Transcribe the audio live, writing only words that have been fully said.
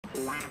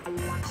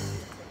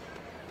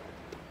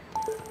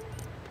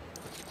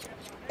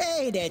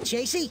Hey there,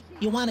 Chasey.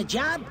 You want a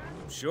job?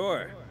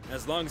 Sure,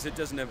 as long as it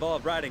doesn't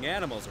involve riding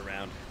animals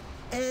around.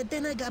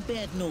 Then I got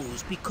bad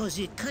news, because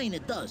it kinda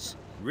does.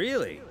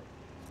 Really?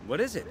 What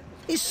is it?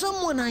 Is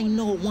someone I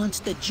know wants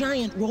the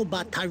giant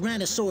robot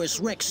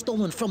Tyrannosaurus Rex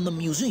stolen from the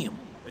museum.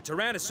 The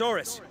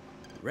Tyrannosaurus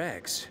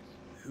Rex?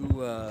 Who,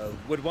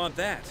 would want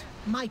that?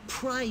 My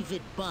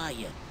private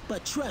buyer.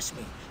 But trust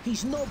me,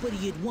 he's nobody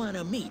you'd want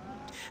to meet.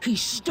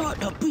 He's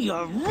starting to be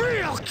a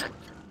real...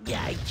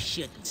 Yeah, I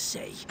shouldn't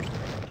say.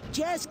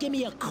 Just give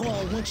me a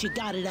call once you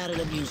got it out of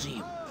the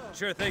museum.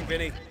 Sure thing,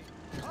 Vinny.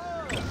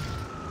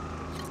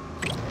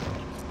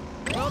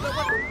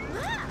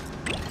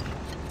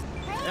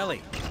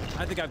 Ellie,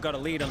 I think I've got a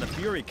lead on the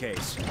Fury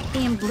case.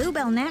 In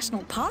Bluebell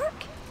National Park?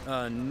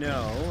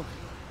 No.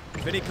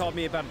 Vinny called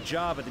me about a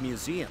job at the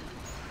museum.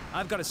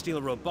 I've got to steal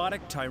a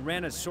robotic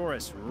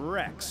Tyrannosaurus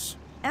Rex.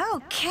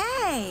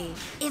 Okay.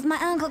 If my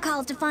uncle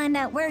calls to find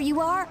out where you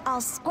are,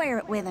 I'll square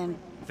it with him.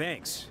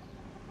 Thanks.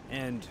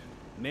 And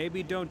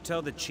maybe don't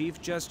tell the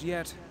chief just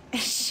yet?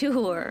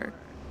 Sure.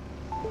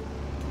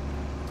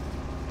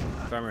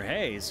 Farmer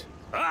Hayes?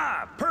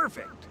 Ah,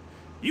 perfect.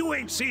 You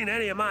ain't seen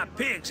any of my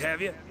pigs,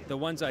 have you? The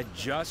ones I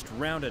just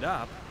rounded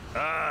up?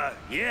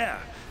 Yeah.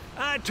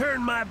 I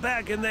turned my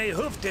back and they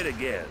hoofed it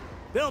again.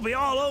 They'll be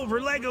all over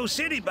Lego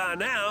City by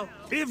now.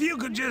 If you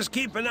could just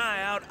keep an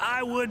eye out,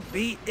 I would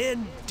be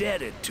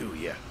indebted to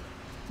you.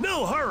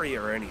 No hurry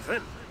or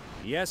anything.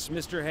 Yes,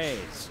 Mr.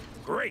 Hayes.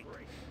 Great.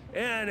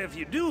 And if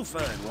you do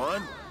find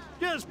one,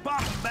 just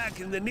pop them back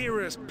in the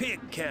nearest pig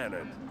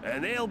cannon,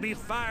 and they'll be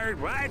fired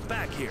right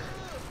back here.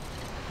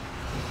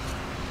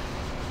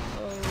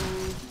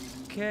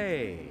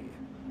 Okay.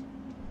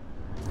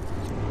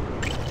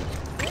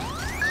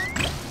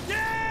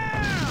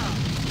 Yeah!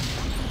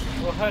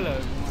 Well, hello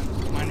everyone.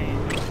 My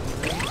name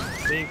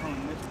is Big from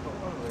Mystical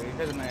Overlay. It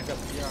doesn't matter up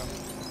to y'all.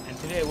 And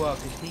today we'll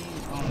continue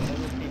on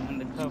Level 3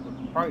 Undercover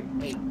Part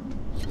 8.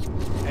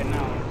 And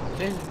now,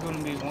 this is going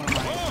to be one of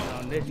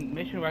my, this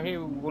mission right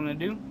here we're going to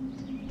do.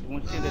 We're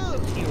going to see the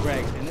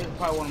T-Rex. And this is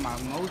probably one of my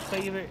most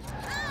favorite,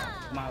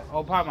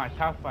 probably my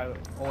top 5,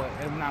 or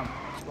if not,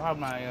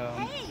 probably my,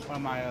 one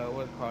of my,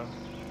 what's it called,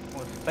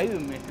 most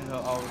favorite missions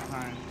of all the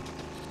time.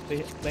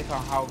 Based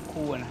on how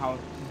cool and how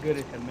good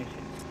it's a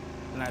mission.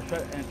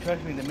 And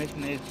trust me, the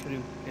mission is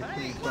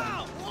pretty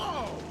fun.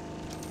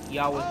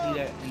 Y'all will see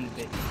that in a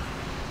bit.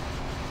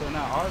 So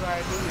now all I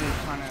gotta do is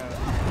trying to,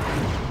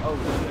 oh,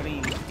 you didn't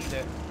even see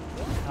that.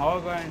 Now all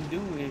I gotta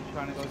do is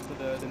trying to go to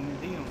the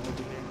museum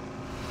over here.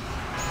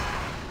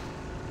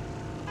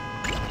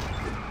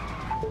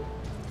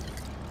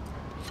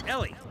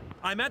 Ellie,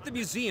 I'm at the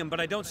museum, but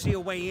I don't see a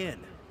way in.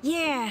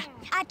 Yeah,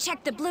 I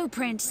checked the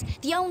blueprints.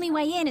 The only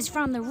way in is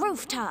from the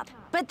rooftop.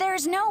 But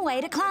there's no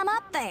way to climb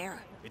up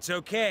there. It's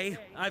okay.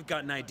 I've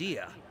got an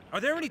idea.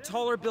 Are there any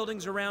taller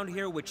buildings around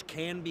here which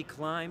can be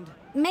climbed?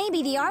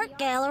 Maybe the art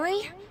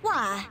gallery?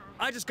 Why?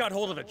 I just got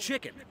hold of a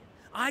chicken.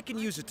 I can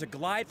use it to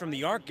glide from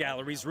the art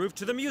gallery's roof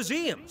to the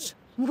museums.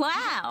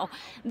 Wow,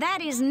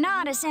 that is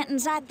not a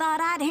sentence I thought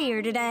I'd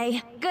hear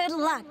today. Good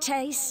luck,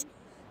 Chase.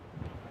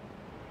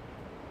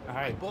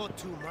 Alright. I bought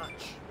too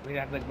much. We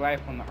have to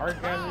glide from the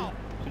art gallery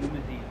to the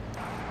museum.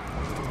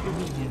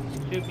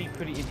 Should be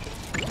pretty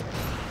interesting.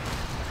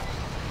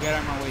 Get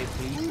out of my way,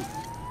 please.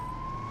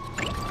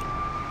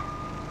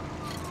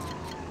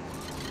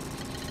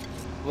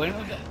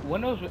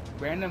 When those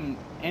random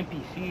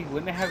NPCs,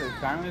 when they have their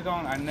sirens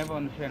on, I never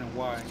understand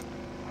why.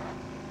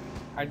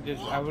 I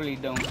really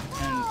don't.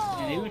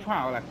 And they were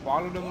trying to like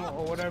follow them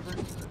or whatever.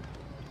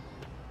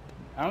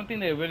 I don't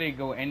think they really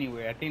go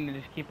anywhere. I think they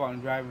just keep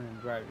on driving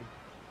and driving.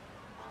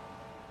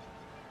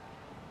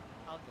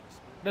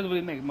 Doesn't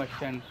really make much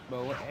sense,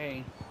 but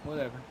hey,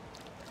 whatever.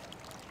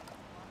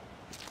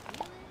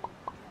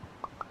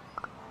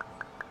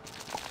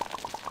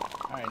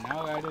 Alright, now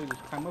all I gotta do is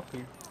just climb up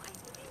here.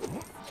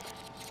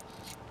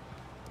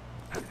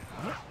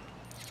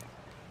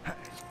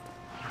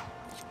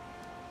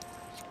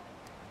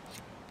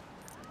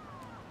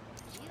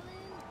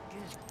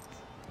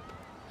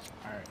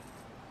 Alright,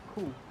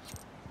 cool.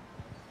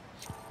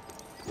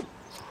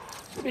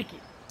 Mickey!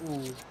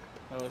 Ooh,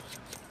 that was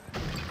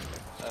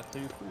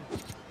pretty cool.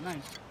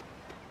 Nice.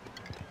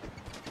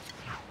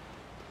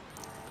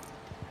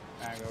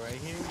 I go right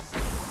here.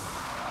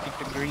 Pick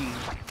the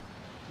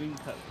green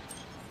color.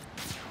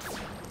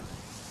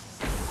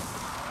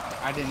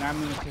 I did not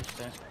mean to push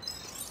that.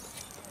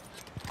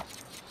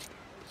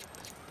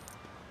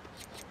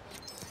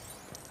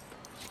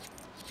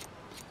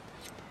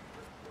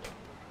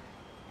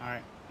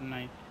 Alright,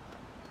 nice.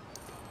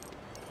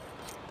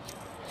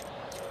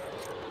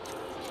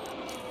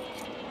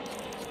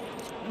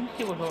 Let me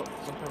see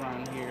what's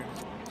around here.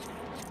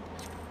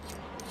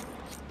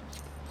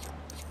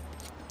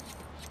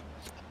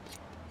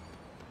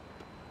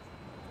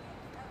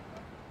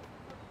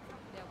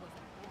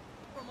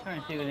 Trying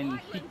to see if there's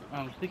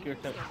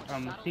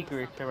any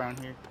secrets around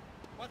here.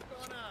 What's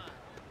going on?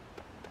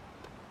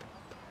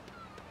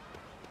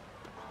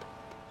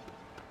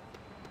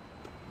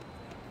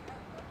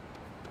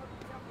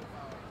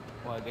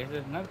 Well, I guess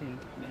there's nothing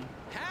then.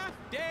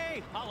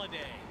 Half-day holiday.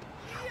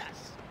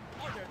 Yes.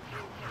 Are there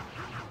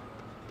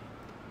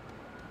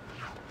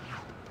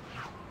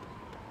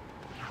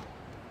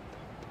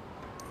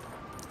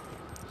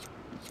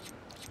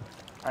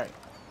Alright.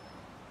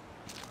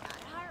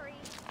 Gotta hurry.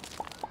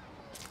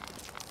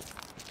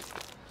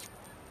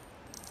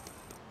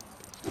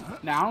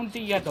 Now I don't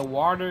think you have to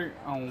water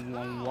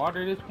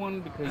water this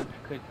one because you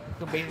could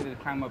basically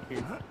climb up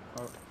here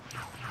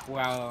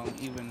while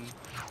even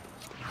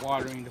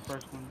watering the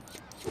first one.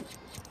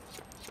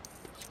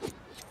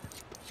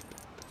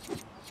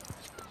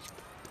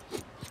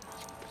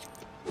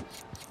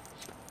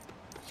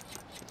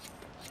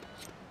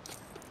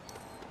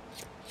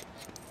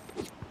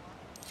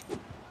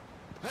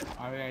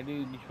 All right, I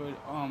do destroy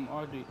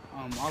all of these.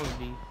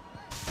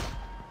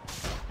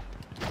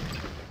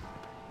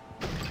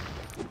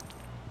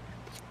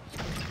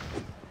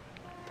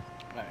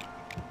 Alright.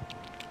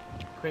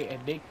 Create a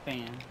big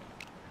fan.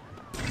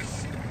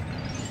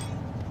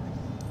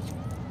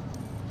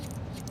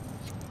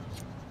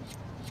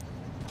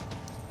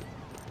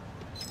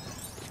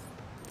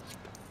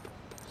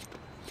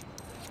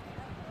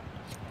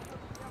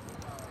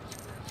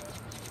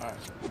 Alright.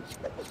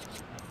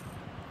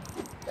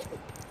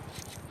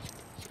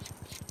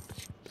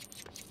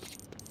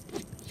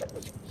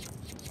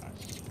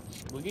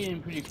 We're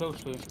getting pretty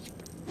close to it.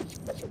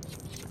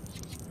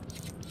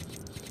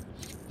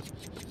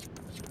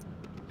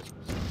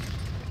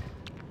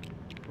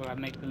 Well, I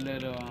make the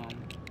little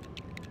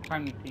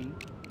climbing thing.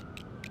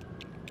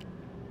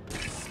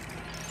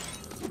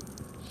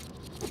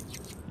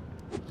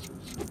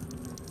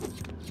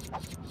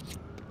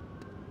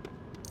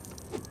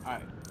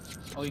 Alright.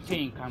 Oh, you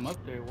can't climb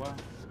up there, why?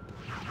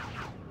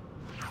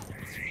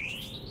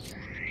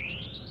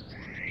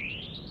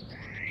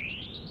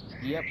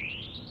 Yep.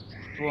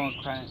 We won't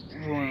climb,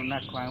 we won't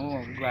not climb, we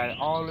won't glide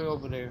all the way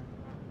over there.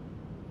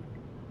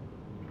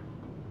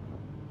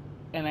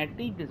 And I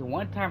think this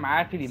one time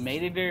I actually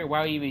made it there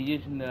while even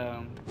using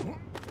the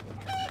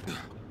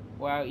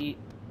while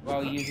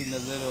using the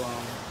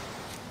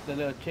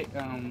little check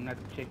not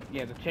the check,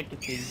 yeah, the checker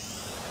thing.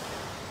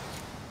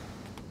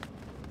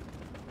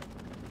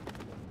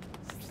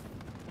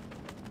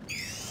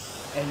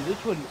 And this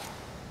one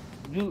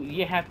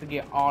you have to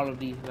get all of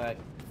these, like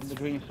the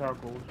green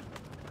circles.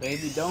 But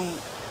if you don't,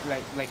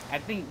 like I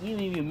think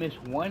even if you miss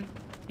one,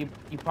 you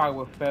probably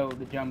would fail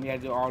the jump. You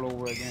had to do it all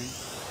over again.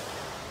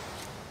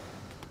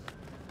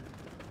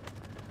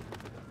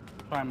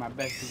 Trying my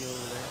best to get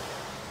over there.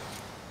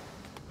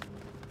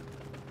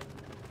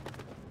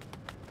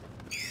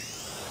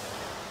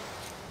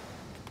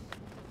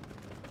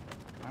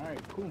 All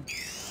right, cool.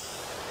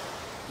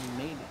 We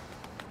made it.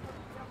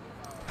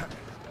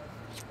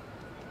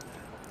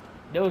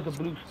 There was a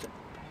blue star.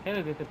 Hey,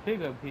 look, there's a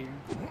pig up here.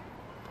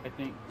 I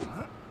think.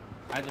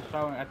 I just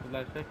saw it at the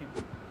last second.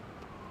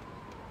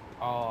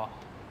 Oh.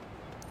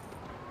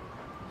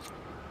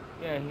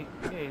 Yeah,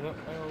 he's up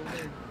right over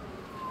there.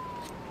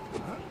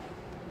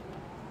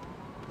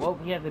 Well,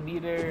 he has to be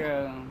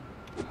there. I'm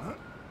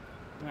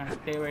gonna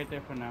stay right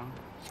there for now.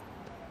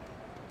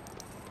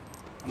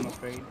 I'm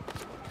afraid.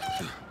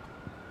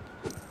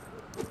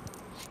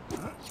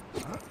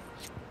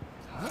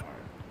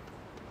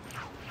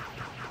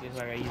 It's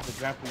like I use the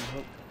grappling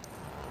hook.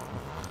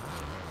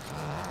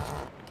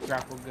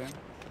 Grapple gun.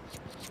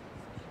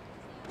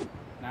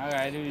 Now all I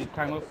gotta do is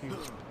climb up here.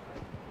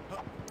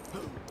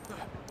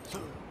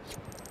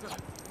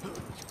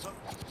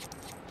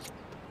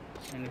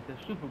 And it's a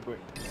super brick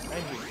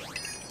right here.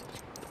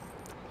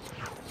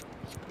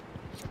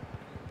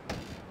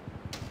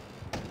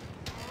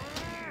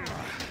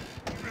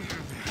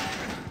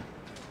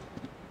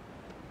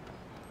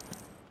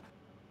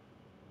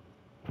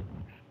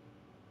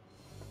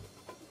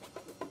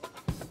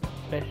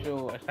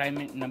 Special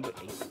assignment number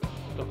 8.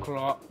 The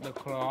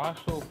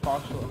colossal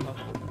fossil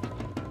hustle.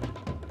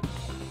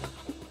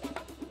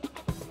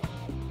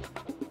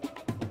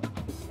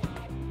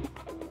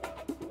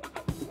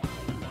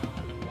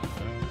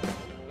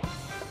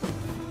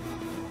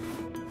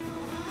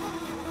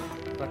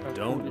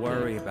 Don't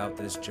worry about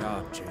this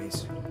job,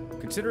 Chase.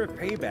 Consider it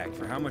payback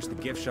for how much the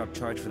gift shop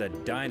charged for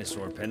that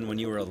dinosaur pen when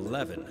you were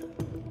 11.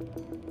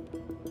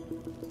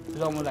 It's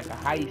almost like a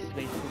heist,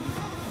 basically.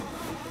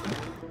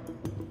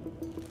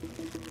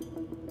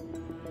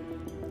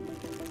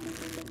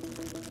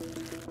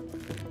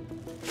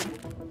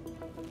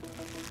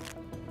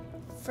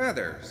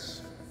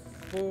 Feathers.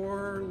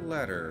 4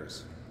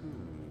 letters.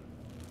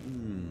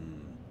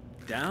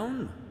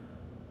 Down?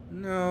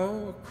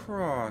 No,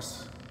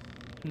 across.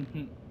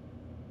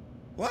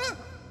 What?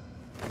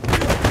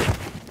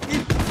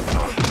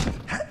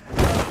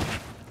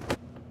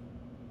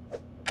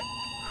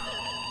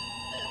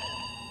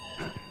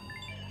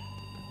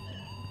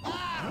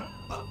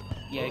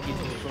 Yeah, it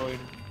gets destroyed.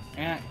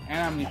 And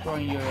I'm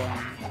destroying your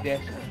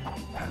desk.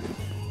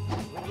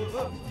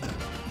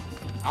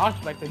 I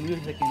also like the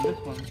music in this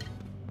one.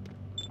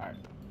 Alright.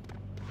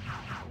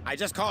 I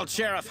just called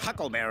Sheriff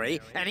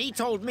Huckleberry, and he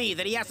told me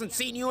that he hasn't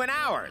seen you in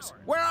hours.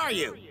 Where are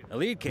you? A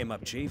lead came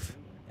up, Chief.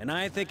 and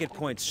I think it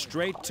points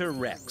straight to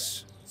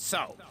Rex.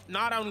 So,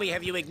 not only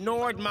have you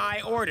ignored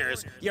my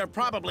orders, you're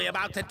probably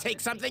about to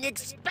take something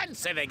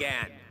expensive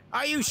again.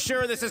 Are you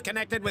sure this is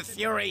connected with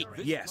Fury?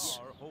 Yes.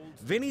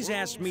 Vinny's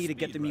asked me to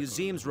get the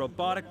museum's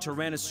robotic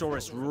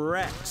Tyrannosaurus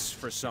Rex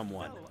for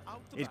someone.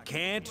 It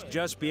can't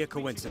just be a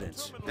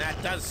coincidence.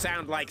 That does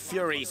sound like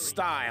Fury's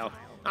style.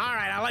 All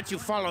right, I'll let you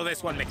follow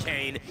this one,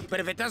 Mcain. But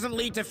if it doesn't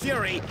lead to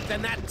Fury,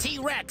 then that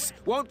T-Rex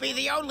won't be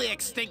the only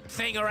extinct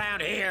thing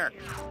around here.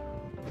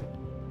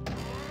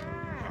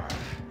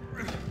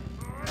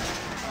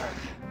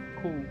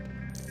 Cool.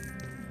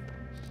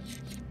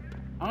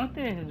 I don't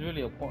think this is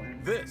really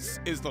important. This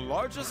is the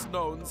largest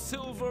known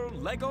silver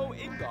Lego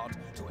ingot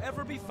to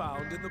ever be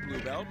found in the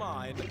Bluebell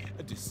mine,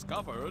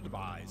 discovered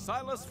by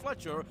Silas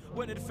Fletcher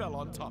when it fell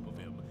on top of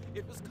him.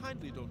 It was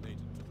kindly donated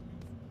to the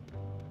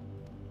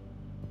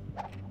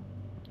museum.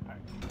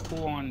 Alright,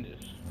 who on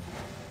this?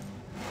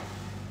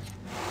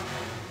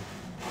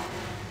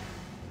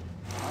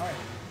 Alright.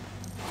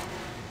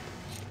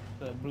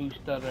 The blue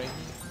stud right here.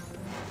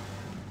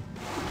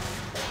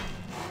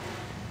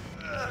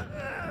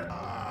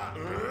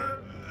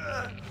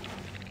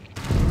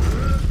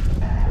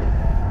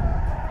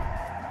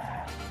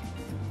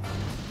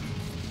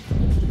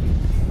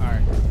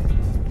 Alright.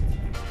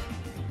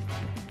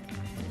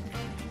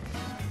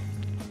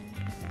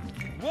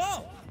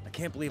 Whoa! I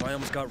can't believe I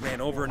almost got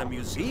ran over in a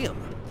museum.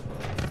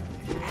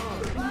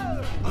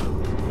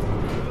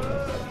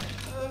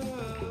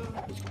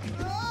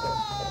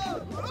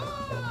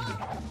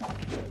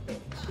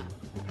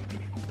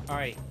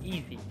 Alright,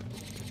 easy.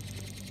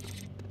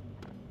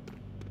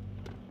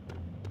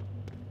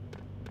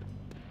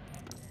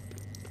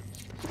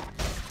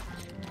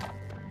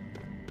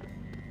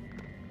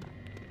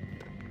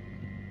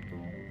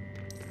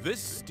 This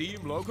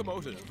steam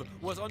locomotive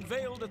was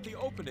unveiled at the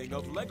opening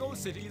of Lego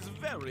City's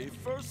very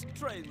first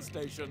train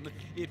station.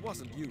 It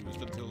wasn't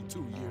used until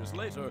 2 years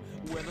later,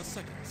 when a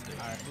second station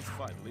was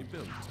finally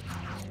built.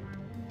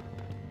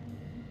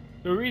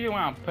 The reason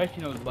why I'm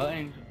pressing those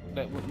buttons,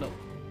 those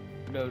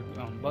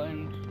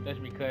buttons, that's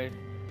because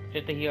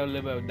just to hear a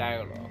little bit of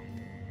dialogue.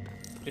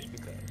 Just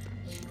because.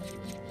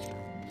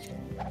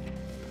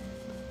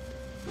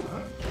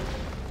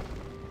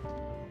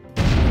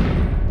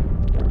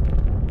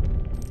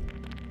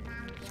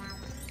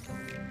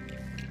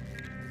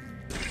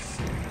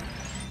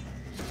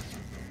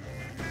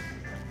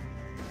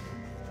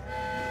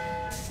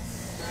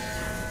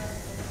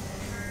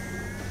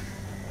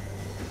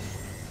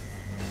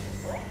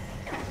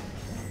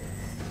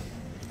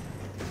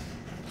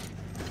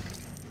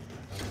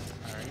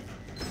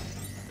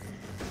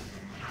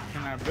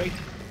 Can I break it?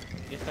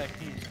 Yes, I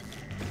can.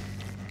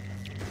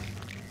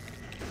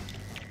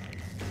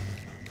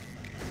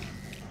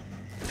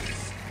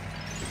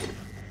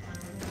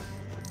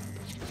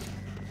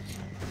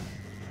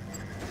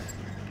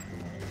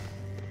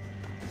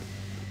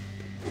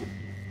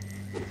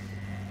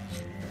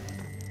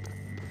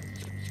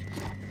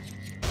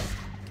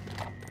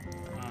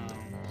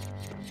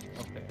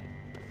 Okay.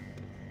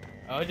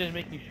 I was just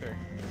making sure.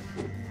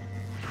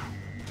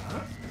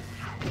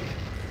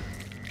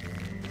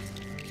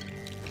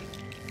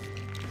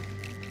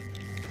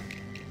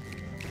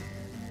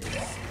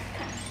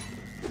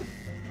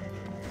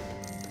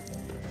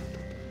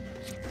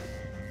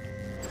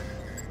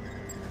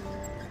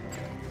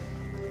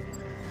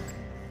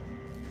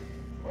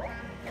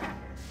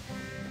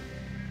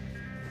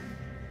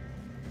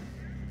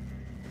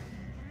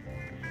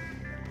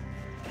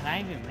 Can I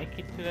even make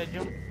it to that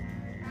jump?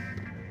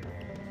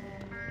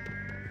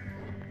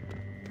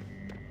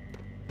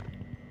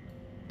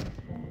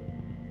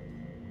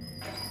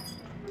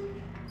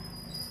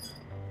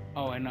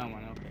 Oh, I know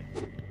one,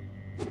 okay.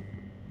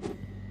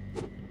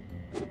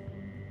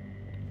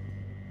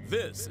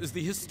 This is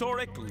the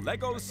historic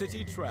Lego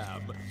City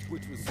tram,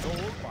 which was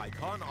sold by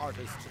con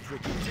artist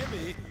Tricky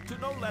Jimmy to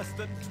no less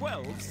than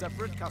 12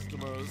 separate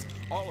customers,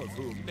 all of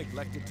whom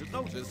neglected to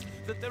notice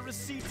that their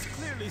receipts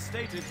clearly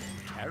stated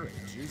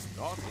carriage is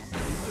not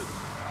included.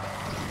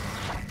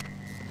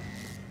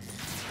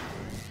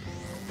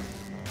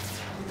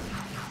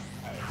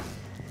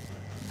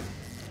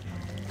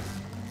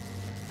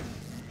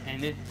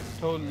 And this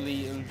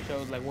totally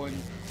shows like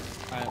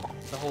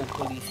the whole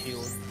police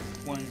shield,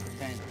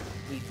 1%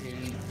 weekly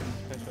in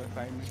special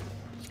assignment.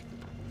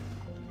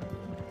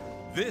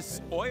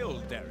 This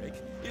oil derrick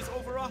is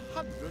over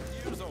 100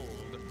 years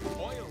old.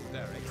 Oil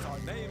derricks are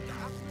named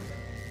after...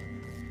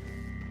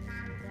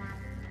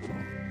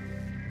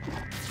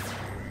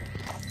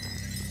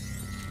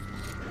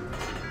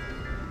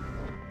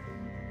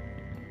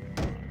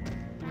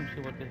 Let me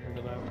see what this is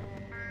about.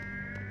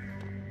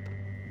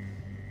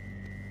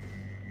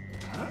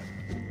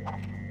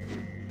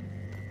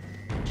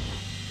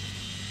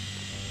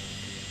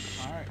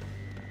 Alright.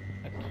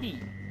 A key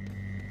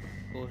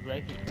goes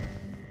right here.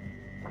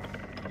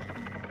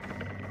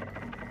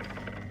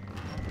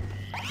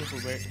 Triple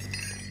break.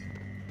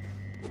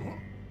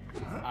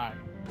 Alright,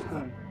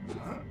 cool.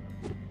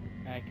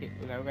 I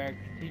gotta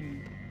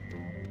continue.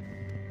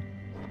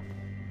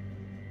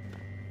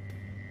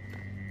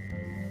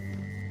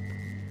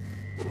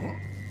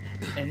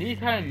 And these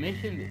kind of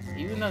missions,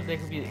 even though they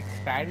could be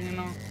exciting and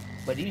all,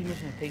 but these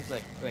missions take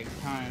like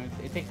time.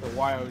 It takes a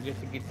while just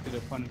to get to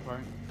the fun part.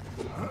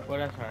 Well,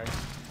 that's alright.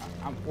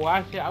 Well,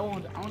 actually, I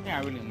don't think I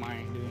really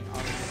mind doing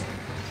all this.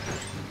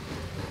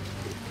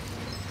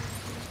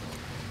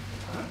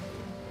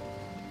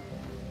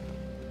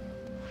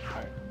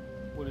 Alright,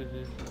 what is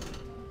this?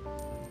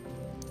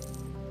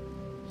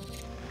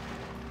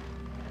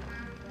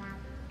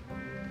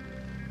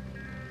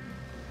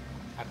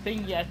 I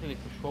think you actually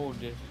control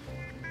this.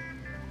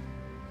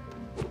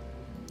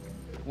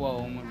 Whoa,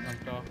 almost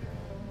jumped off.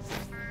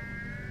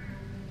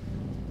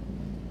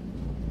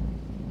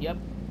 Yep.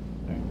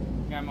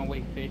 Right. Got my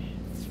weight fish.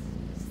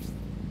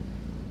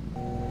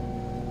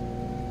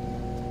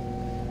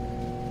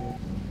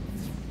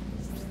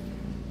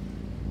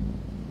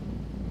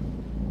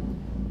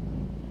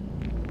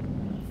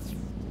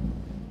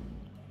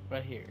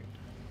 Right here.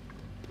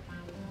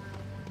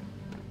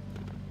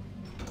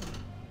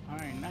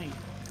 Alright, nice.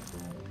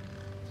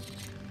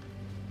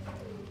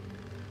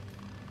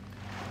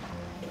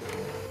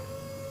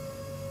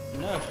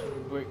 No,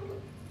 break.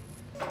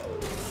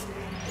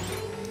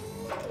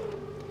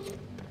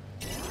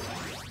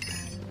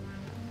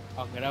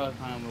 Okay, that was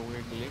kind of a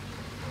weird glitch.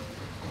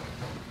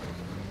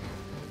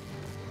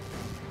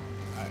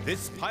 Right.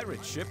 This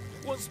pirate ship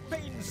was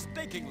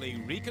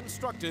painstakingly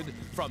reconstructed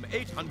from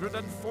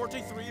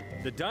 843.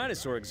 The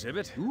dinosaur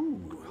exhibit.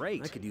 Ooh,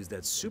 Great. I could use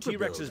that super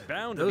T-Rex build. is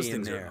bound Those to be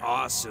in things there. are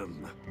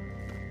awesome.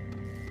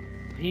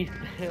 He's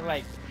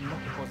like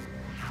multiple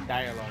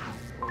dialogue.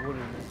 Or what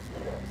is it?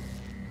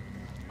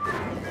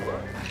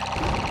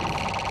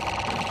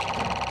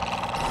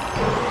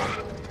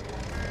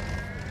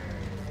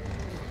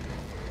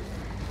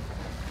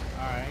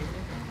 Alright.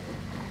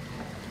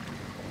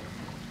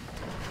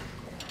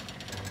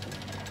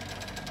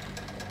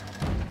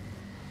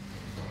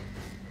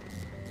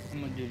 I'm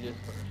gonna do this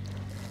first.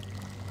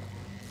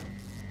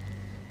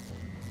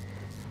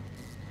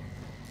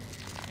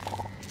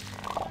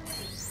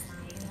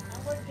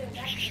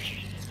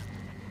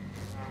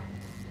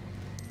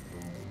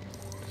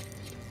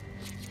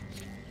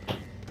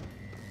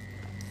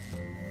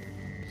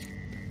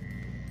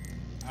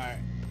 Alright.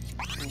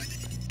 Cool.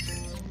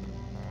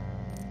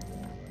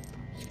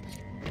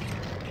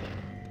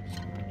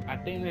 I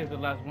think this is the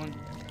last one.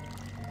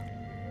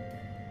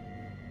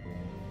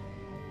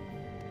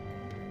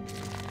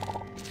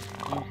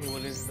 Let me see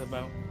what this is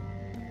about.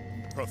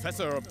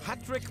 Professor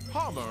Patrick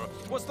Palmer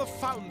was the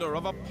founder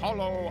of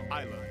Apollo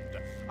Island,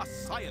 a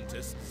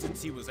scientist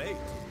since he was 8.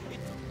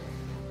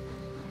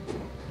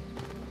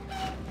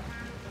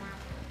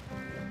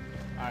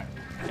 Alright,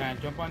 can I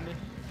jump on this?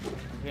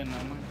 Okay, no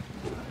man.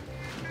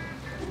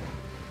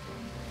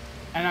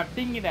 And I'm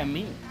thinking that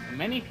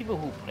many people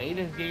who play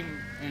this game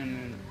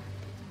and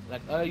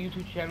like other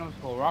YouTube channels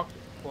for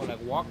like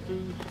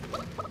walkthroughs,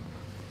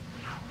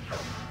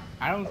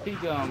 I don't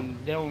think they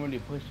don't really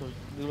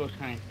do those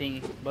kind of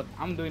things. But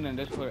I'm doing it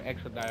just for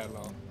extra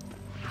dialogue,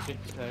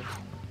 just because.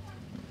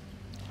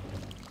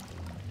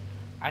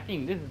 I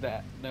think this is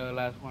the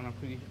last one. I'm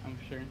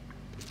sure.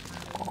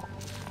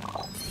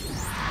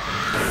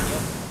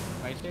 Yep,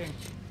 right there.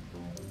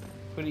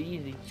 Pretty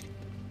easy.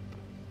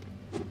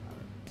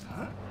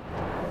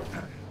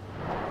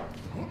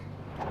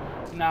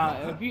 Now,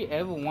 if you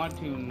ever want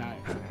to,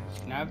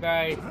 now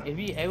guys, if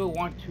you ever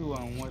want to,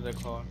 what's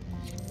it called?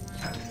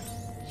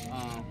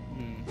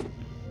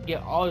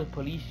 Get all the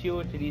police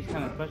shields to these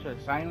kind of special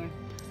assignments,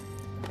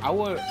 I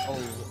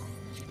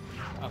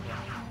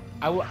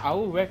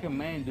would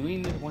recommend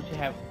doing this once you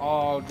have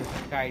all the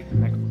disguises,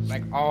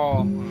 like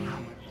all, like 1,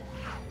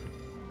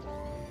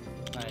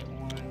 2, 3, 4, 5,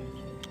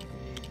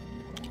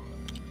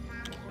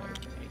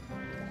 6,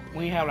 7, 8.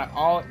 When you have like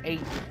all 8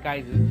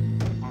 disguises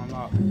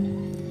unlocked,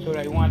 so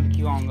that you want to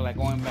keep on like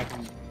going back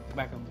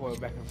and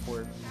forth.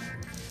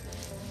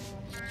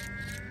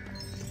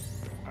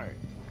 All right.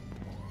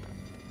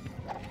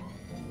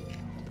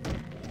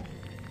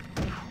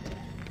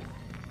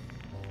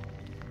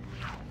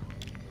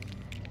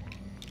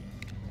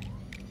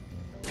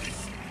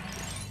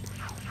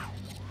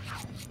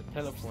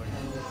 Teleport.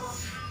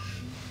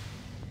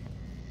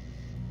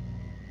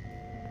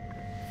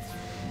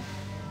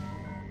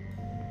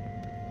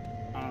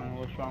 I don't know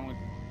what's wrong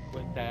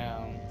with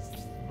that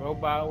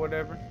robot or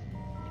whatever.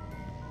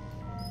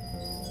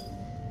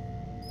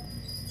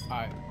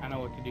 Alright, I know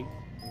what to do.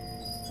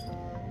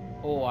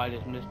 Oh, I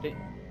just missed it.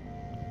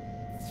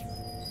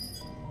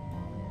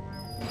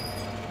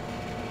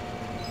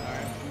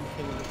 Alright, let me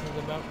see what this is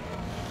about.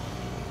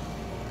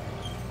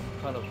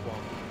 Color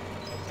swap.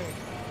 Okay.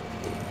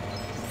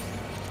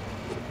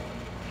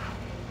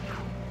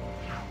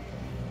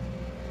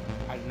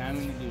 I did not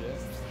mean to do that.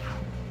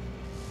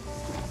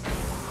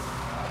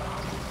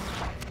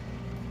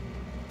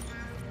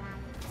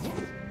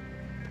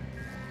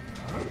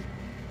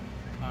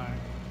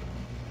 Alright.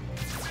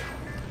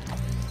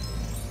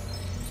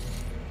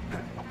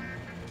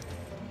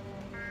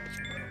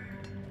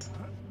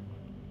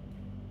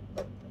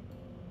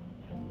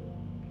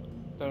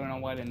 Don't know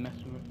why they're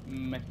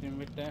messing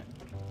with that.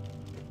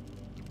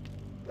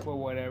 Or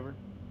whatever.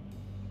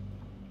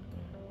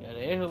 Yeah,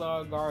 there is a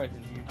lot of guards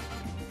in here.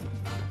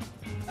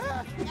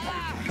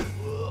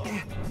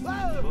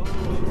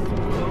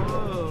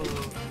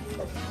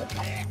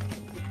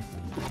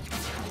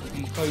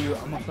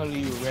 I'm gonna color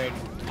you red.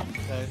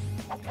 Okay.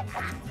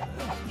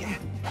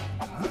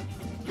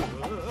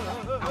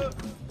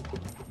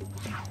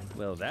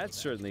 Well, that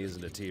certainly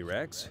isn't a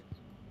T-Rex.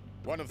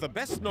 One of the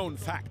best-known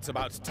facts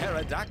about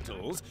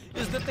pterodactyls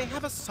is that they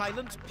have a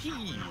silent P,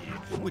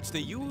 which they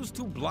use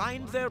to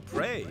blind their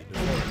prey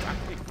before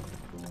attacking.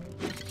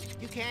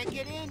 You can't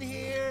get in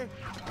here.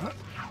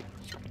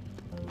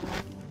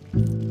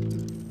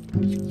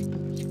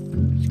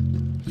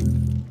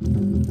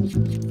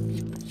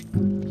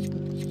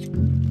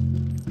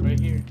 Right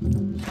here.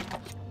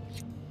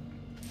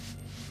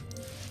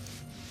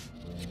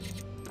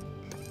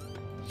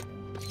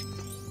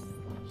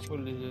 What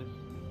is this?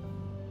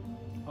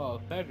 Oh, a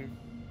feather.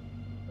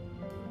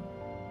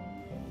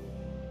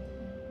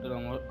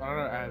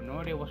 I have no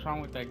idea what's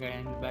wrong with that guy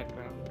in the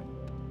background.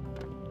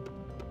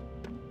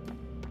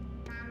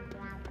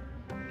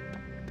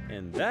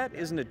 And that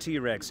isn't a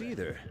T-Rex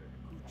either.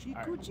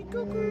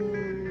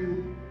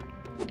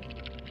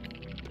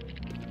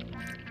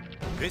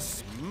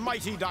 This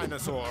mighty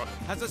dinosaur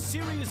has a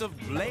series of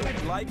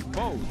blade-like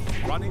bones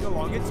running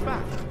along its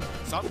back.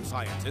 Some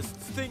scientists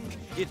think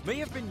it may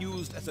have been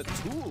used as a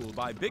tool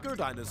by bigger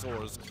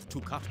dinosaurs to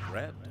cut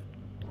bread.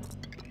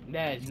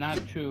 That is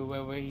not true,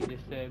 whatever he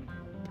just said.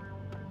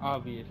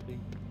 Obviously.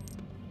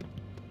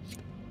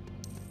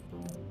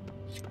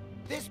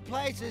 This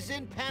place is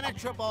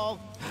impenetrable.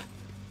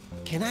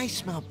 Can I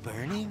smell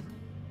burning?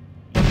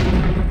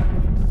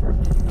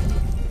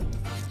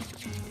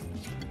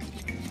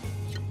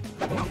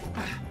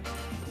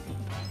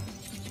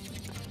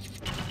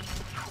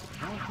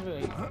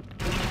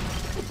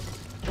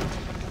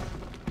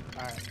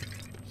 Alright.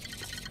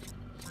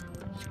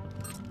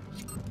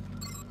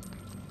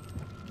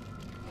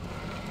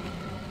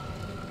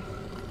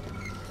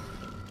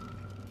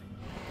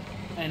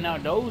 And now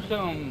those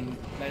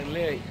like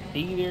little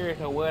theaters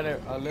or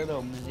whatever, or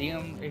little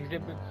museum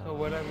exhibits or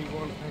whatever you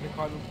want to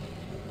call them.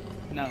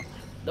 No,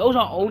 those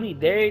are only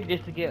there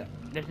just to get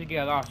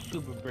a lot of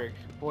super bricks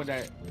for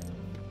that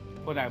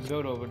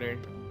build over there.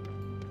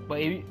 But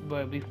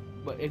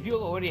if you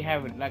already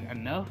have like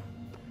enough,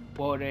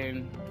 well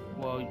you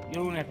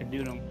don't have to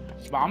do them.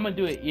 But I'm gonna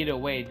do it either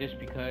way just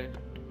because.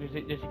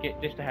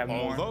 Just to have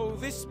more. Although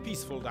this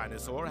peaceful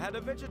dinosaur had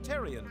a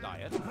vegetarian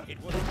diet, it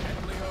was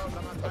deadlier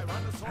than a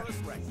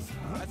Tyrannosaurus rex.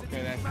 As its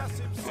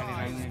massive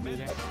size meant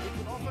it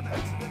could often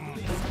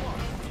accidentally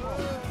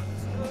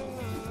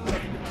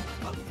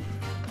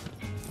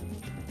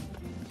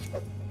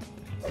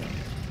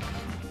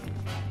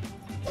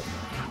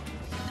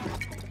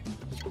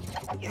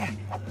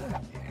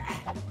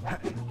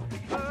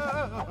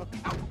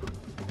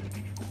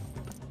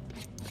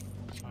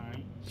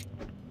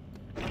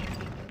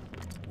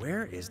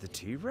Where is the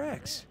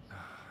T-Rex?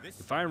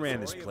 If I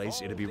ran this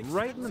place, it'd be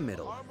right in the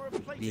middle,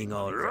 being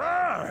all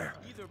roar!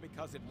 Either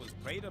because it was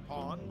preyed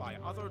upon by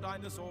other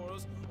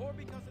dinosaurs, or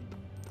because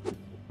it...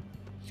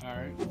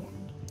 Alright.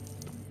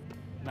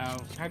 Now,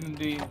 how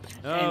do you...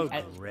 Oh,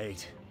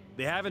 great.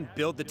 They haven't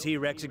built the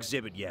T-Rex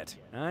exhibit yet.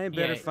 I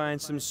better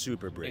find some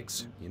super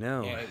bricks. You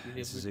know,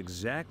 this is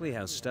exactly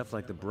how stuff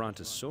like the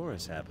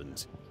Brontosaurus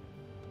happens.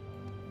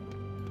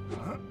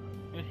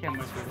 Let's see how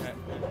much it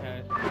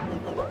has.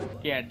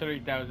 Yeah,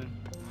 30,000.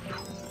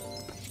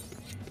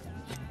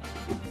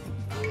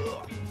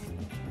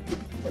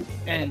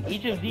 And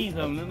each of these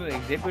little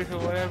exhibits or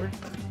whatever,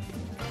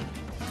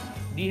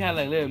 these have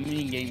like little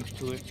mini games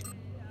to it.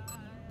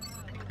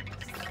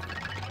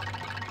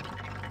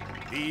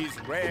 These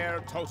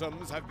rare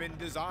totems have been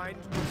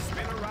designed to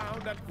spin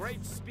around at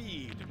great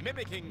speed,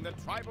 mimicking the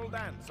tribal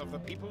dance of the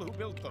people who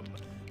built them.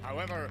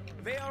 However,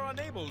 they are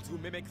unable to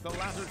mimic the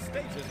latter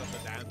stages of the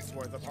dance,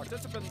 where the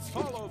participants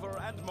fall over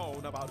and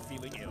moan about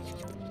feeling ill.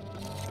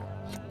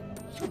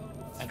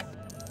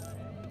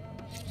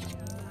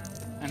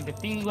 And the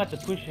thing you have to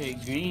push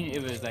it green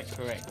if it's like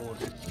correct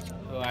order.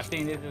 So I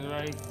think this is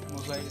right,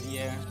 most likely,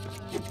 yeah.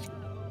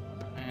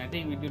 And I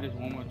think we do this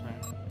one more time.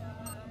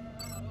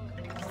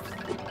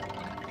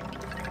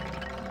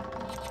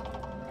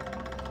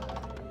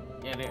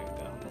 Yeah, there we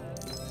go.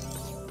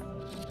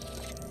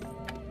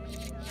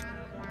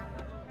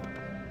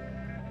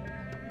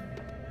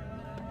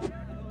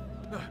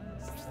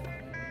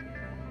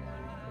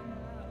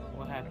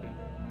 What happened?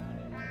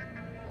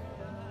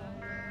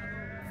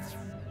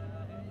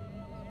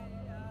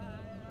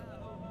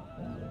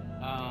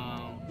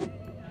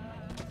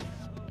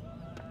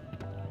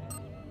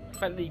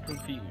 Slightly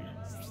confused.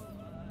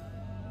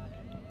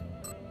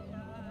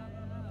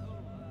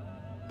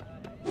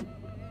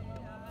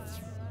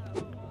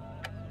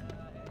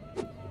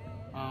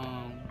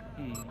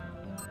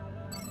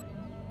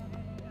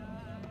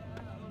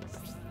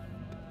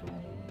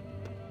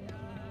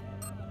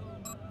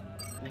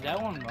 Is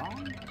that one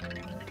wrong?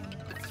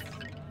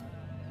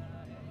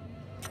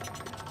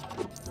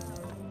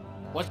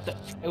 What the?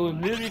 It was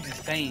literally the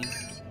same.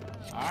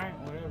 Alright,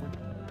 whatever.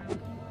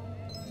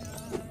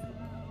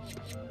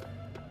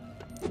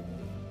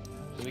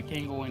 So we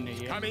can't go in there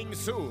yet. Coming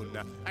soon,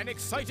 an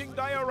exciting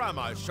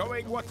diorama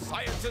showing what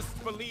scientists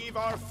believe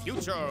our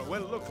future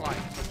will look like.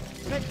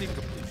 Pending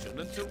completion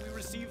until we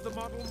receive the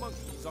model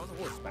monkeys on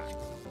horseback.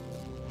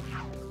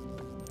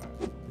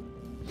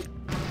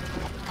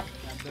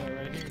 Got that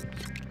right here.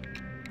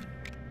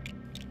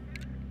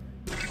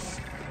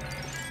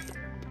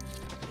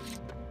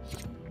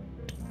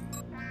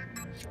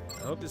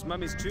 I hope this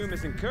mummy's tomb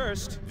isn't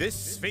cursed. This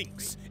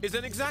Sphinx is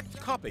an exact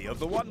copy of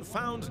the one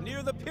found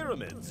near the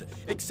pyramids,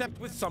 except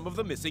with some of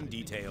the missing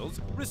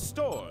details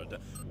restored.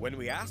 When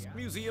we asked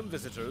museum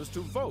visitors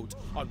to vote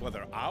on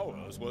whether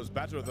ours was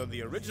better than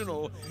the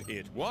original,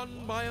 it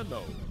won by a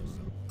nose.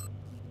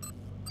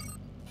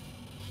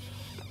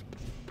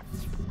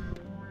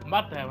 I'm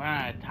about to run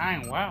out of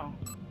time, wow.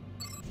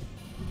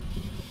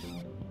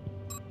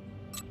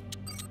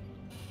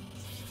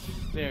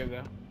 There we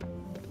go.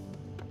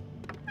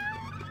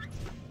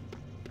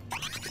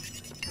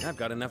 I've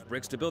got enough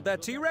bricks to build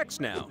that T-Rex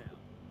now.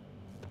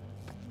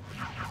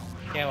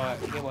 Yeah, well,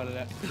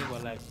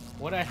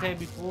 what I said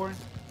before,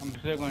 I'm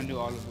still going to do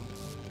all of them.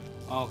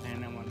 Okay,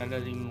 never mind. That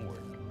doesn't even work.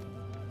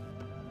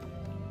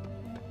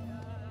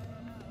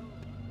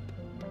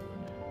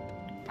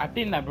 I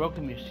think that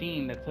broken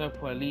machine that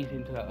teleport leads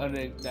into the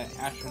other, that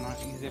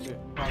astronaut exhibit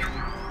probably.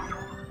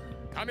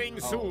 Coming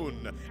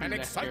soon, an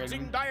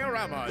exciting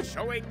diorama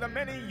showing the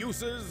many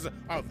uses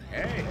of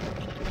hay.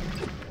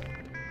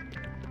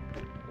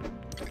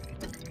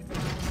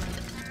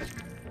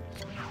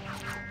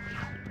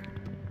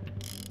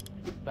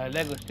 The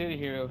Lego City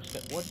Hero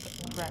said, "What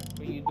the crap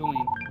are you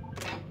doing?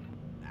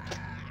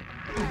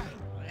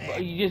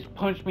 You just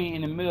punched me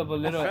in the middle of a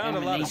little I found a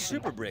lot of emanation."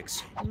 super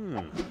bricks.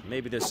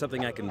 Maybe there's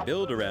something I can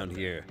build around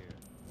here.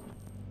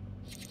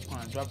 Come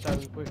on, drop that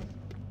real quick.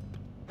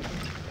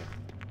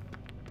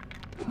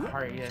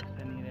 Alright, yes,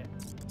 I need it.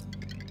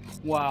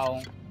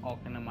 Wow.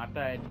 Okay, no, I thought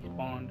I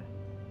despawned.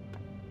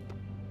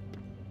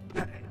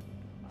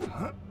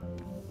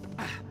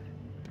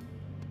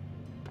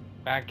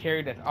 But I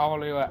carried this all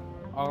the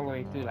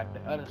way through, like the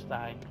other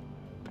side.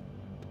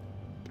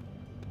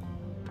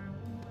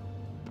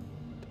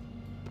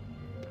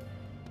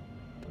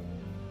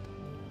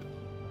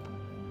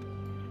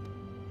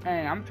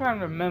 And I'm trying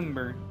to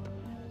remember.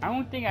 I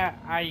don't think I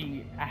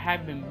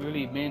haven't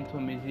really been to a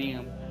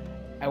museum.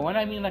 And when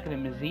I mean like a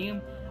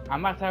museum,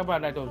 I'm not talking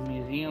about like those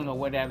museums or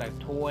where they have like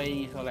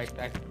toys or like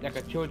a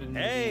children's museum.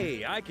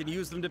 Hey, I can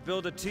use them to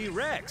build a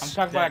T-Rex. I'm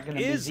talking about like in a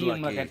Is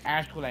museum, lucky. like an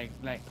actual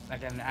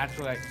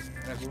like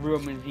a real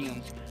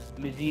museum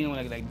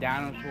like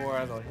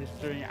dinosaurs or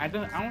history. I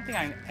don't think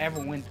I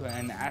ever went to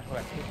an actual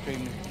like history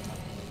museum,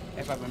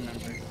 if I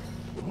remember.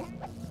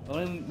 The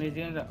only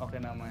museums that, okay,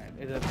 no mind,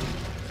 it's up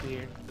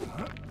here.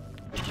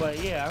 But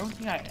yeah, I don't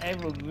think I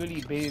ever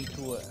really been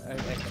to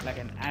like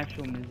an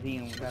actual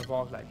museum that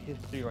involves like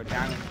history or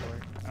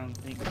dinosaurs. I don't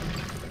think.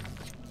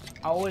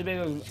 I always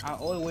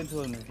went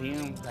to a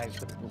museum like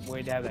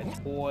where they have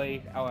like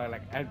toys or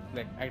like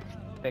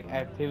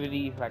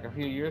activities like a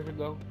few years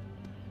ago.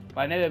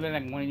 But I never been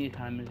like one of these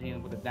kind of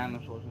museums with the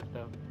dinosaurs and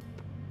stuff.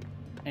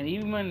 And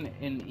even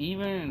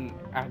when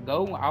I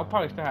go, I'll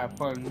probably still have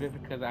fun just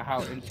because of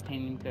how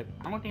entertaining. Because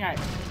I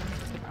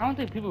don't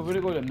think people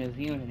really go to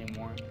museums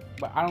anymore.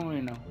 But I don't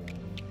really know.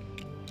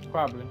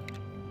 Probably.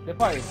 They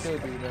probably still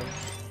do though.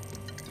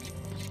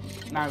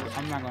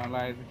 I'm not gonna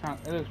lie.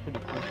 It looks pretty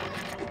cool.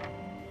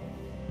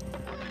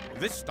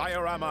 This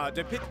diorama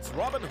depicts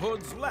Robin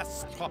Hood's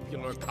less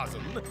popular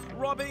cousin,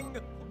 robbing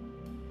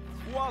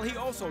while he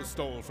also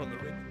stole from the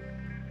rich.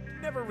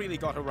 Never really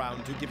got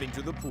around to giving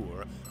to the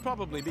poor,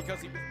 probably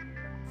because he was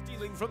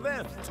stealing from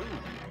them, too.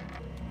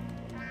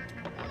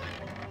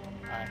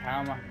 Alright, how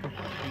am I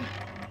pushing?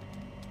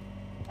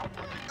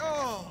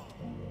 Oh!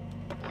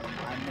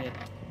 I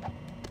missed.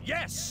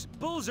 Yes!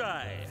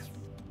 Bullseye!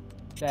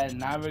 That's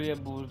not really a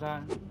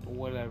bullseye, but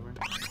whatever.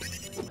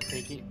 I'll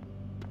take it.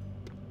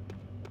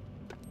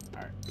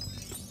 Alright.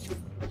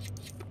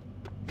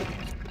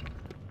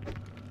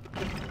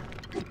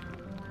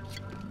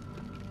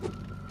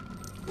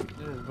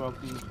 This is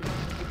broken too.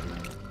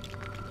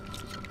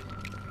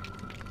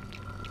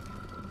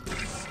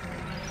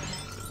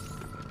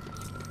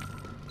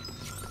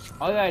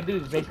 All you gotta do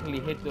is basically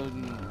hit those,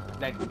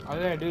 like, all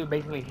you gotta do is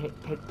basically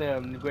hit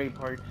the gray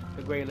parts,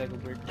 the gray Lego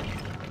bricks.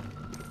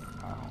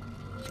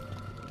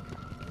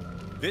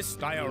 This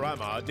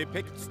diorama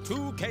depicts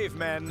two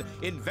cavemen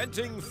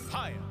inventing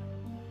fire.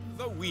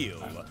 The wheel.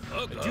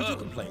 Due to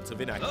complaints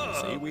of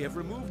inaccuracy, we have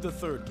removed the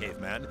third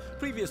caveman,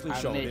 previously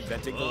shown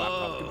inventing the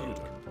laptop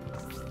computer.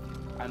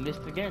 I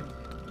missed again.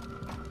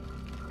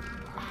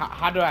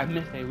 How do I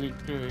miss a week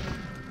through it?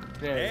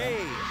 Hey,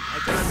 I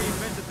thought I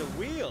reinvented the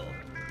wheel.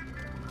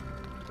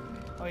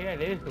 Oh yeah,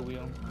 that is the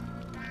wheel.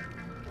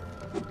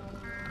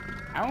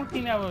 I don't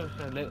think that was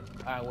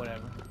a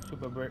whatever.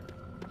 Super brick.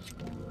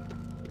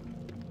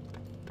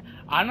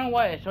 I don't know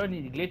why it showed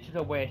these glitches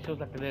of where it shows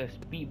like a little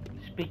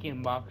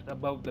speaking box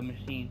above the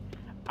machine.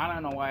 I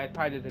don't know why. It's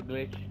probably just a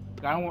glitch.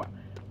 I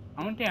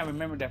don't think I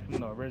remember that from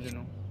the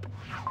original.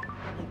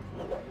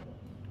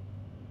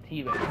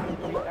 T-Rex.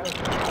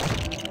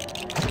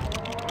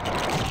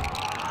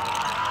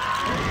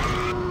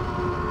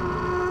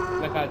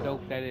 Look how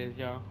dope that is,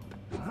 y'all.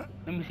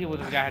 Let me see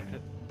what this guy had to,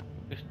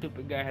 the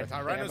stupid guy had to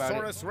say about it.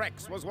 Tyrannosaurus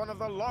Rex was one of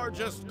the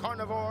largest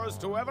carnivores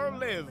to ever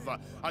live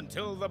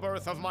until the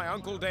birth of my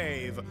Uncle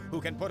Dave,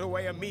 who can put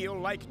away a meal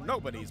like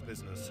nobody's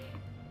business.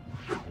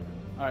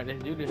 Alright,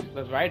 let's do this.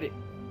 Let's write it.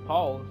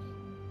 Pause.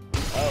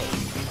 Oh.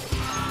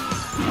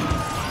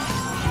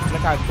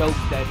 Look how dope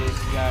that is,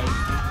 guys.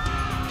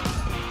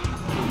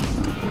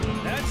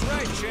 That's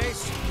right,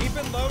 Chase. Keep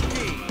it low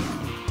key.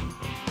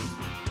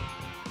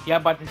 Y'all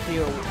about to see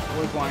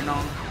what's going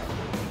on.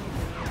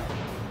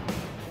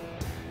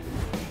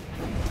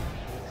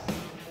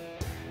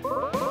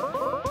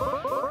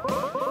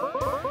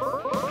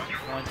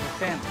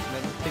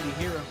 Level City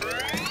Hero.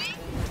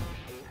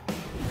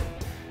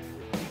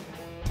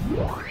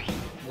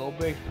 Gold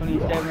breaks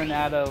 27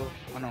 out of,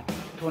 oh no,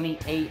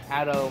 28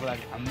 out of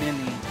like a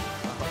million,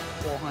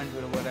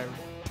 400 or whatever.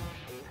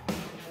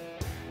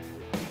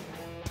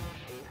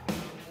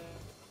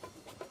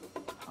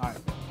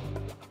 Alright.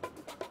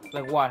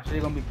 Like watch,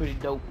 they're gonna be pretty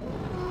dope.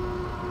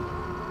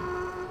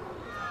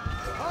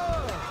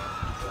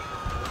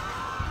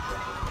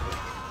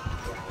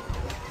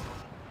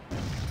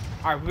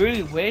 I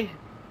really wish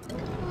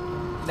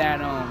that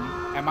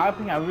in my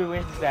opinion, I really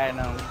wish that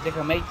they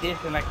could make this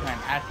in like an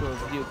actual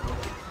vehicle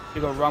to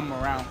go roam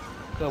around.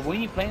 So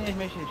when you play this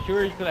mission,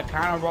 sure you could like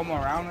kind of roam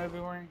around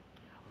everywhere,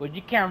 but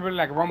you can't really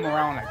like roam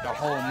around like the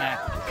whole map.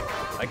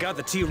 I got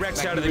the T-Rex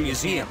like out of the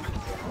museum.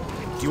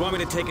 Do you want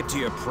me to take it to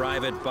your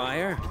private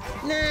buyer?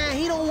 Nah,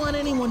 he don't want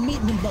anyone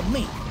meeting him but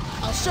me.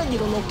 I'll send you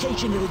the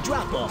location of the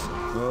drop-off.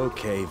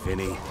 Okay,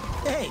 Vinny.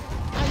 Hey,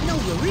 I know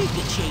you're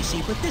eager,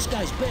 Chasey, but this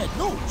guy's bad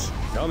news.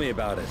 Tell me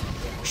about it.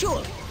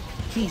 Sure.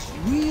 He's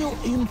real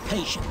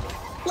impatient.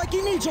 Like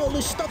he needs all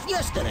this stuff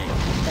yesterday.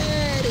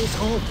 His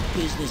whole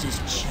business has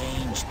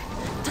changed.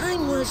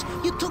 Time was,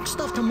 you took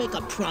stuff to make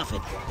a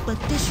profit. But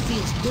this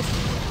feels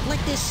different.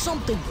 Like there's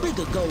something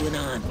bigger going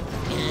on.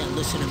 Yeah,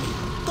 listen to me.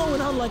 Going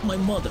on like my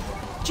mother.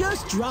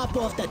 Just drop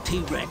off that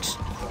T-Rex.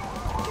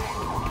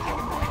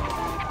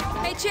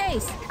 Hey,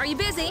 Chase, are you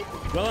busy?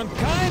 Well, I'm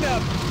kind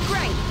of...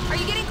 Great. Are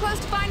you getting close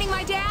to finding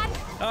my dad?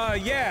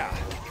 Yeah.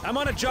 I'm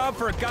on a job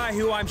for a guy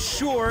who I'm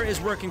sure is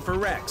working for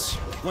Rex.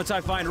 Once I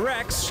find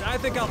Rex, I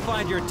think I'll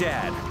find your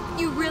dad.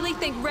 You really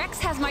think Rex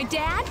has my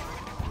dad?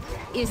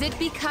 Is it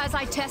because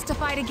I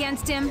testified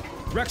against him?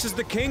 Rex is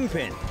the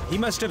kingpin. He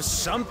must have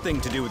something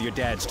to do with your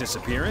dad's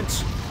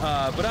disappearance.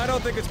 But I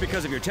don't think it's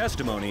because of your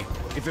testimony.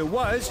 If it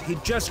was,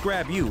 he'd just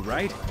grab you,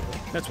 right?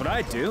 That's what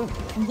I'd do.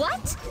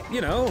 What?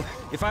 You know,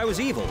 if I was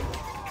evil.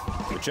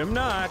 Which I'm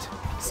not.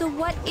 So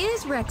what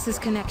is Rex's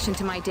connection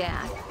to my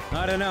dad?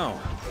 I don't know.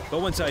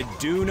 But once I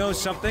do know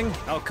something,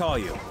 I'll call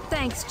you.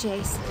 Thanks,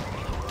 Chase.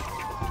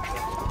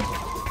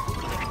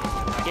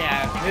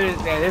 Yeah, this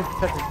is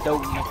such a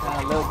dope mission.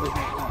 I love this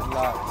mission a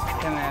lot.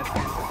 10 out of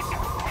 10.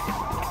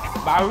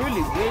 But I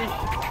really wish,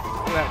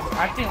 like,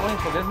 I think only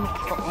for this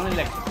mission, only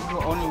like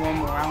people only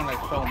roam around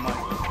like so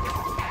much.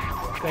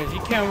 Cause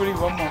you can't really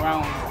roam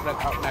around like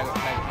in the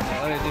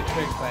other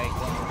districts like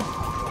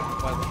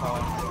what's it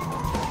called?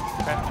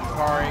 Preston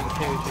Park,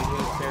 Cherry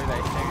Hills,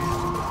 Paradise City.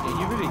 Yeah,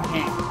 you really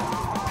can't.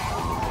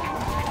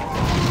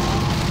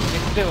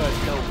 It's still a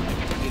dope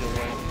mission either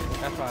way.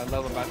 That's what I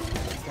love about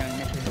this kind of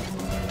mission.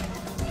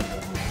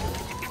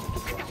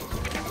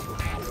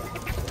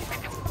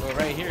 Well,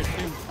 right here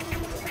too.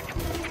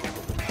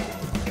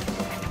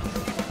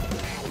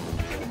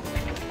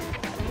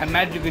 I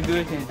imagine you could do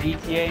this in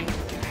GTA.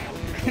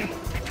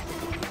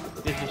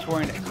 Just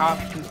destroying the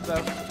cops and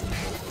stuff.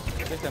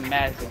 Just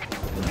imagine.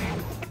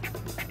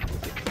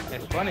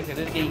 It's funny because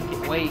this game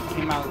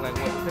came out like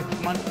what,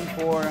 6 months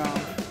before.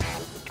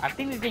 I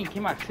think this game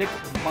came out 6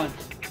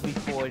 months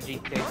before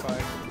GTA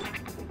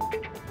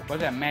 5.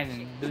 What's that?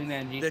 Imagine doing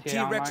that in GTA The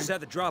T-Rex Online? is at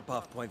the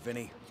drop-off point,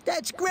 Vinny.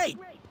 That's great.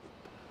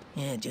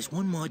 Yeah, just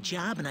one more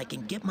job and I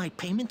can get my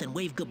payment and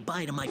wave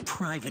goodbye to my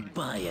private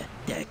buyer.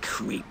 That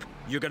creep.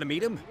 You're gonna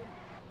meet him?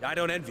 I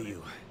don't envy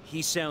you.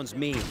 He sounds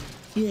mean.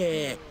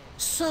 Yeah,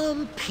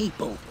 some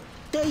people.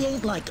 They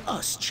ain't like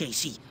us,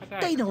 Chasey.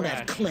 They don't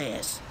have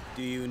class.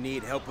 Do you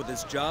need help with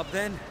his job,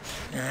 then?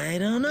 I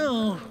don't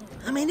know.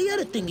 I mean, the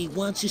other thing he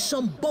wants is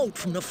some boat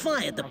from the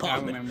fire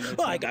department.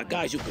 Well, I got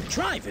guys who can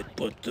drive it,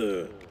 but,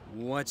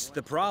 What's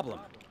the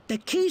problem? The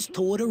keys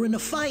to it are in the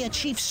fire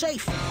chief's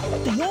safe.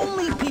 The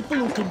only people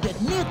who can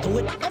get near to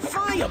it are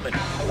firemen.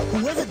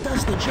 Whoever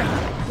does the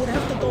job would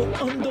have to go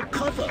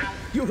undercover.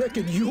 You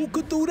reckon you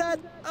could do that?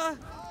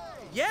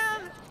 Yeah.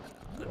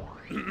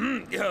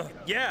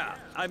 Yeah,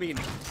 I mean,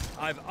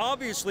 I've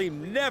obviously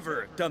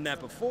never done that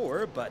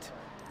before, but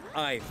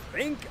I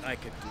think I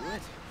could do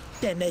it.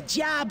 Then the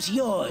job's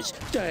yours.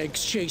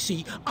 Thanks,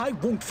 Chasey. I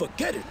won't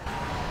forget it.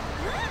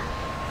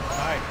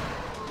 Alright.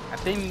 I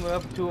think we're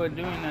up to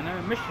doing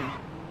another mission.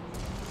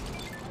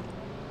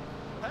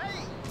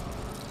 Hey!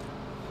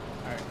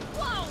 Alright.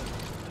 Whoa!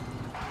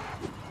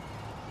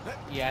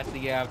 Yeah, I have to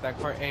get out that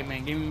car. Hey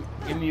man, give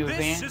me your van.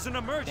 This is an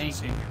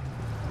emergency. Thank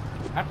you.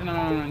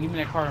 No. Give me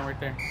that card right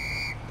there.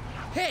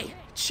 Hey,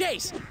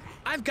 Chase,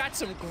 I've got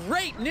some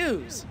great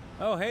news.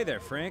 Oh, hey there,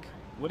 Frank.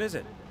 What is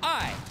it?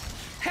 I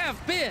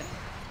have been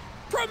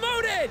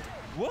promoted!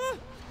 What?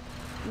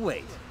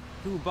 Wait,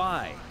 who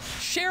by?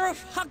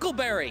 Sheriff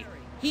Huckleberry.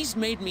 He's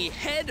made me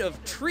head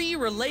of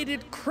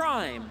tree-related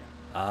crime.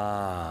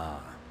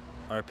 Ah.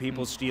 Are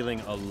people stealing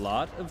a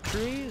lot of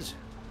trees?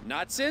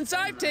 Not since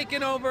I've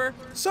taken over.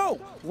 So,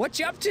 what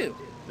you up to?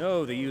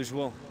 Oh, the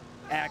usual.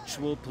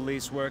 Actual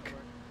police work.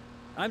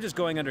 I'm just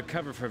going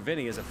undercover for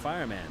Vinny as a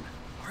fireman.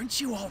 Aren't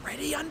you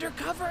already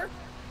undercover?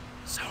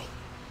 So,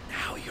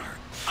 now you're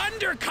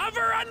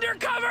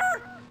undercover?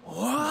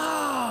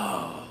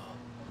 Whoa!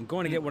 I'm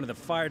going to get one of the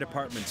fire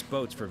department's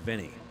boats for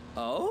Vinny.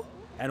 Oh?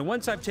 And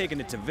once I've taken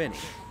it to Vinny,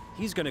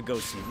 he's gonna go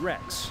see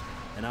Rex,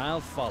 and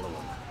I'll follow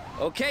him.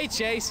 Okay,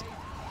 Chase.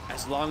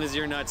 As long as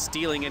you're not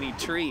stealing any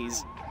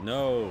trees.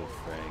 No,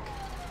 Frank.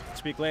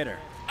 Speak later.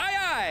 Aye,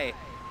 aye!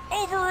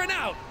 Over and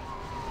out!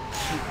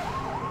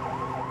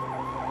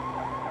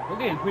 We're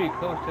getting pretty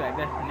close to that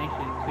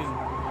destination, too.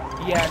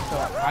 Yeah, so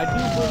I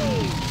do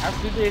believe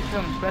after there's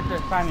some special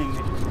assignment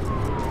mission,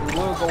 we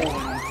will go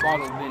and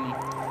follow Vinny.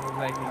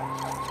 Like,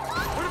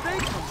 Where did they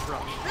come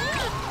from?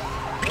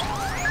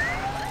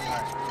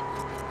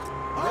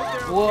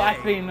 well,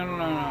 actually, no.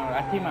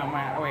 I think my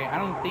mind. Wait, I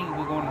don't think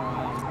we're gonna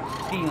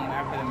see him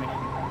after the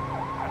mission.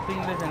 I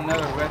think there's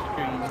another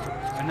rescue.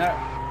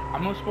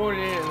 I'm gonna spoil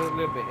it a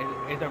little bit.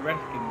 It's a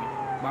rescue mission,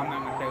 but I'm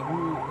not gonna say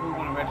who's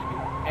gonna rescue.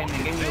 And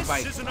they gave me a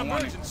bite. This is an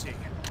emergency.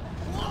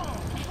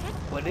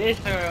 But it's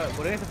like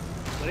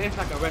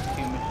a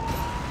rescue mission.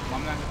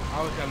 But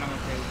obviously I'm not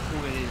gonna say who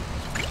it is.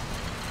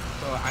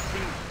 So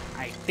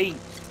I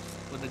think,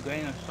 with a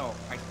grain of salt,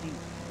 I think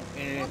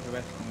it is a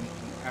rescue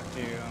mission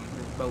after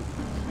this boat.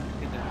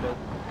 Get this boat.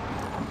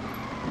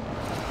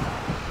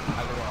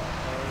 I go all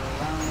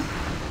around.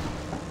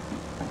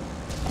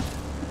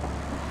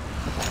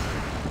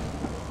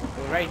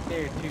 So right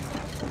there too.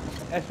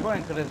 That's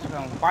funny because this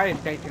fire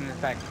station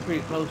is like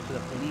pretty close to the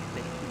police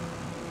station.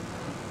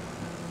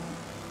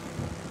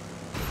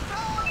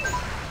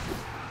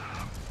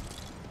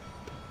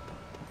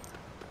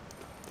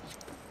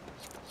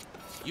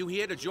 You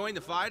here to join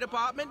the fire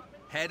department?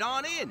 Head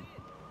on in.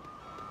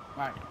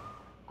 Right.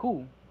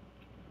 Cool.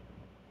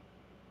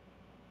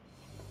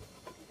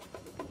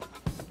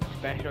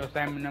 Special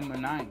assignment number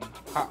 9.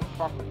 Hot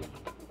property.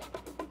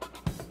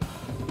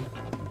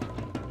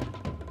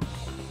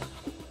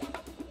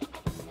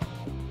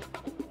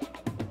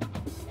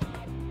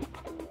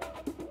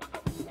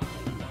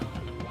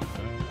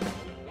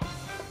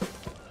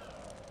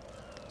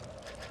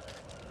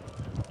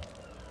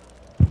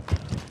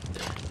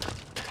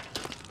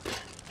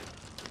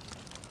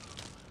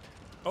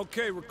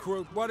 Okay,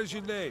 recruit, what is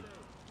your name?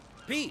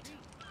 Pete.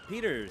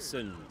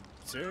 Peterson,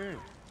 sir.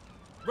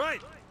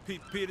 Right,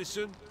 Pete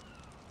Peterson.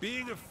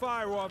 Being a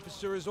fire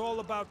officer is all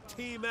about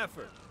team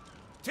effort.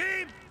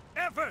 Team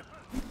effort!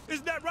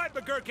 Isn't that right,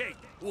 McGurky?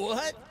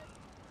 What?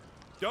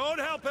 Don't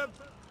help him.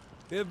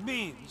 It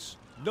means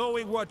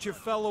knowing what your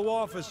fellow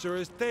officer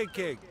is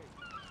thinking.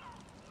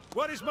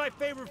 What is my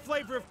favorite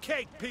flavor of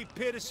cake, Pete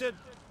Peterson?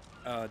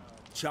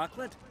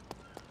 Chocolate?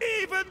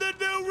 Even the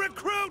new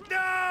recruit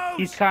knows!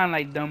 He's kind of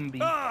like Dumby.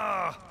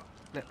 Ah!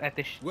 At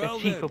the Well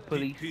chief then, of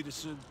police. Pete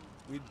Peterson,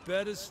 we'd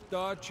better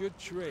start your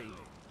training.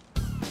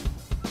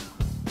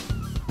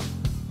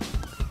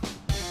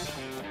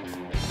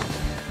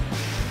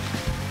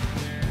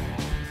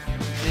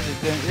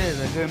 This is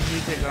a good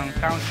music on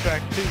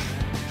soundtrack too.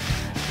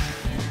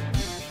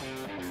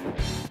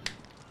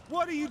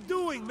 What are you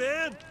doing,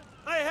 man?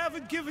 I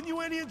haven't given you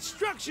any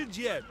instructions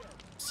yet.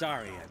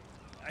 Sorry,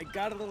 I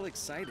got a little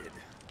excited.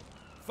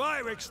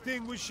 Fire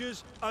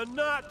extinguishers are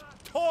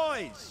not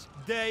toys.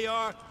 They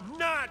are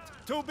not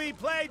to be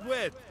played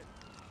with.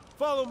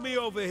 Follow me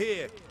over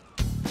here.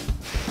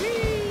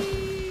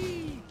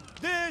 Whee!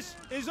 This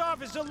is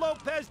Officer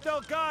Lopez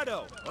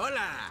Delgado.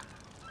 Hola.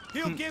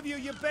 He'll give you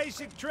your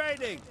basic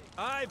training.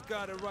 I've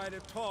got to write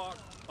a talk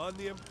on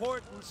the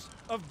importance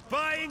of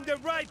buying the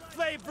right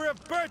flavor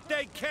of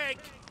birthday cake.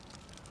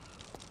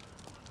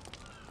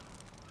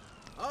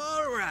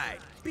 All right,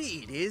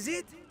 Pete, is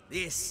it?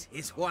 This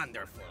is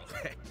wonderful.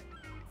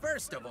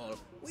 First of all,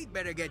 we'd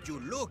better get you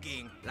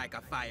looking like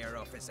a fire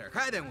officer,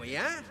 hadn't we,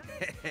 huh?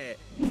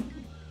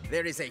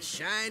 There is a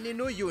shiny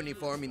new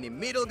uniform in the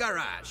middle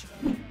garage.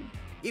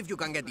 If you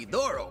can get the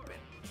door open.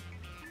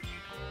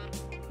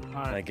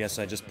 I guess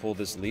I just pull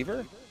this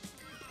lever?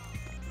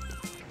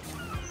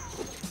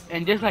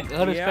 And just like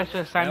other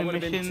special assignment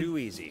that missions, been too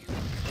easy.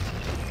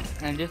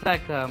 and just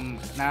like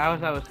now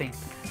as I was saying,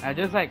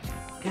 just like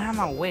get out of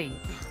my way.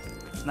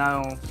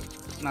 Now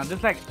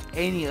just like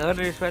any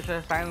other special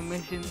assignment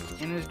mission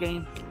in this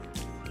game,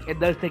 it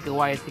does take a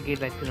while to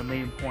get like to the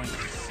main point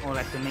or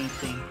like the main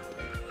thing.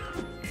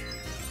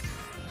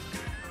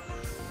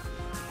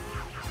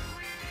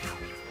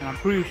 And I'm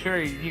pretty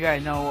sure you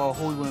guys know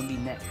who we're gonna be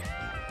next.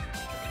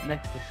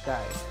 Next to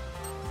Sky.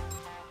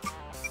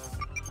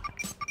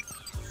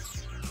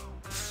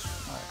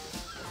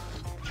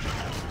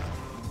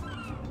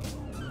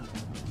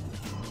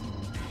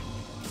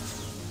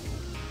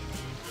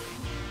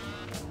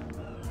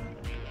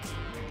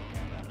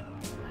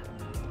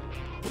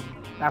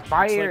 That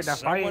fire, Looks like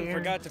that fire. someone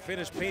forgot to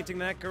finish painting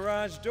that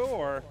garage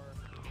door.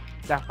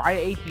 That fire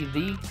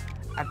ATZ,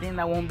 I think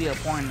that won't be a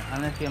point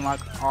unless you unlock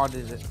all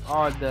the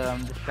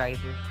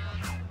disguises.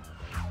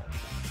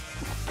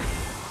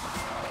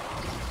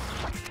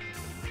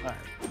 Alright.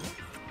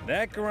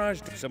 That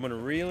garage door.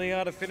 Someone really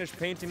ought to finish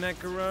painting that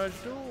garage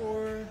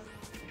door.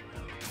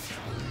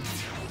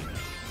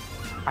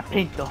 I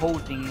paint the whole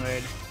thing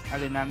red. I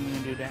did not mean to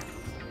do that.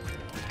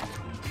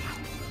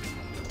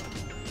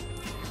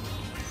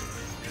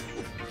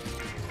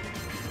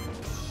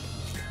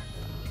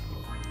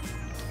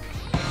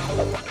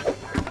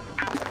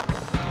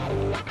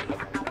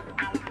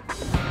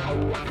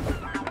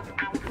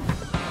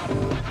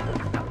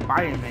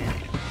 Fireman.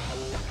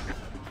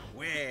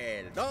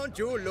 Well, don't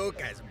you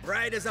look as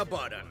bright as a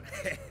button.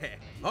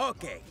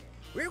 Okay,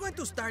 we're going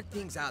to start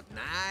things out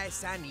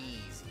nice and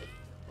easy.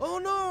 Oh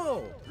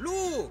no!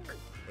 Look!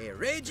 A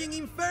raging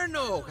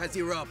inferno has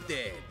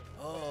erupted.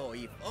 Oh,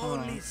 if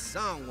only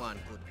someone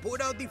could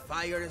put out the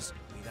fires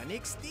with an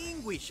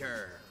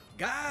extinguisher.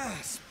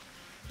 Gasp!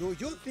 Do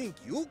you think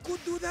you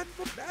could do that?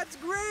 That's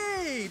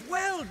great!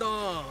 Well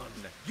done!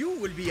 You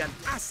will be an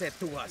asset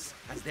to us,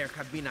 as there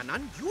have been an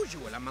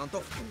unusual amount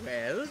of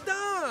well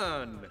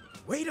done!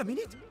 Wait a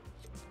minute!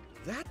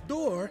 That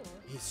door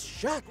is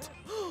shut!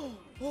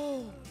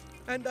 Oh,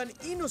 and an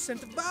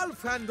innocent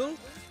valve handle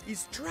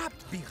is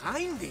trapped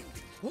behind it!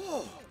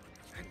 Oh,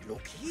 and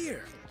look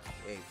here!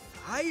 A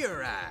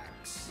fire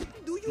axe!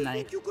 Do you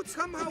think you could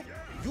somehow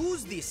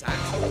use this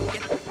axe to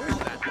get through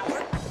that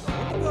door?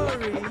 Don't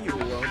worry, you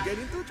won't get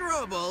into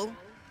trouble.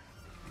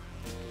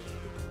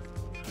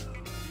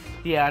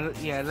 Yeah,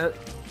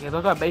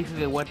 those are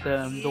basically what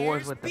the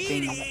doors with the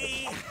thing.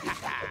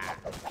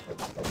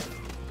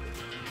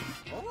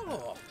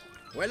 Oh,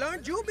 well,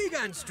 aren't you big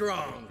and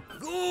strong?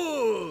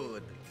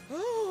 Good.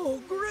 Oh,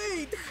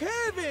 great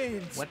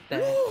heavens! What the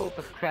heck?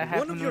 The crap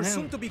happened One of your to him?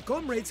 soon-to-be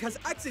comrades has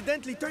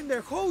accidentally turned their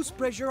hose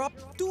pressure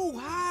up too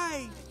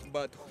high.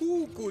 But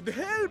who could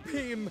help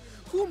him?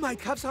 Who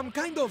might have some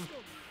kind of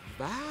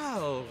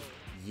valve?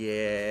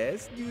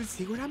 Yes, do you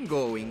see where I'm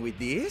going with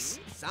this?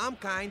 Some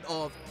kind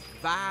of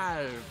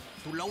valve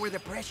to lower the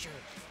pressure.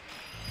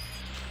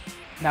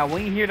 Now,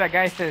 when you hear that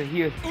guy say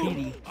he was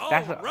Petey,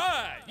 that's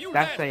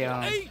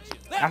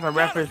a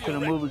reference to the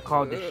movie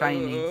called The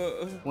Shining.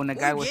 When the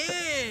guy was,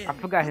 I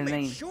forgot his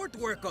name. Short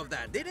work of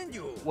that, didn't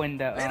you? When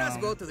the Let us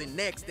go to the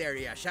next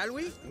area, shall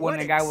we? when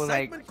the guy was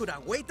like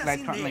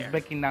like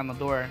breaking down the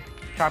door,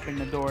 chopping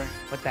the door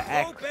with the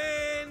axe.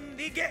 Open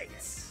the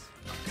gates.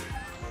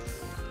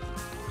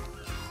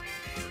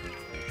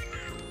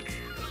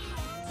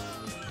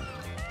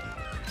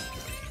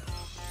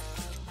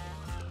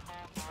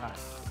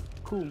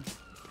 Cool.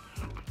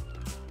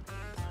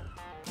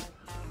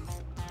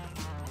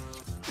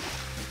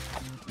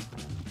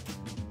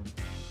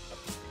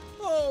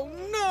 Oh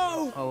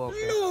no! Oh,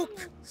 okay.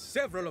 Look!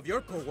 Several of your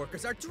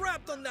co-workers are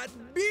trapped on that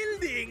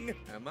building!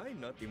 Am I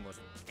not the most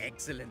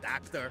excellent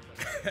actor?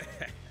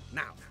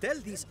 Now, tell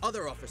these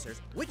other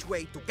officers which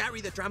way to carry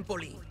the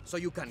trampoline so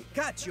you can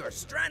catch your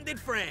stranded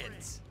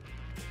friends.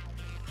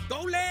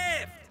 Go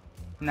left!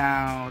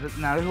 Now this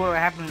is what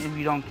happens if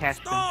you don't catch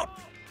them.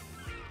 Stop!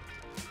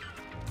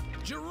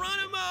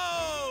 Geronimo!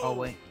 Oh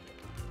wait.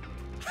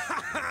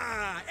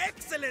 Ha!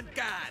 Excellent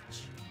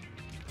catch!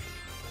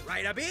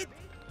 Right a bit.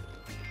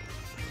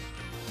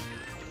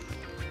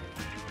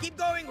 Keep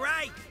going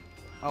right.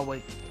 Oh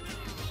wait.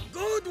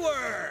 Good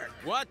work.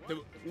 What the?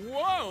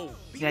 Whoa!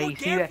 Yeah, you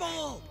see that?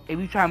 If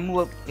you try to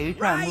move up, if you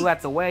try to move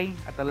out the way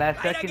at the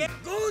last second,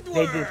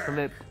 they just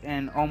slip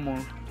and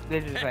almost, they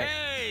just like,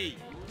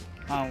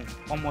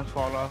 almost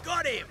fall off.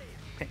 Got him.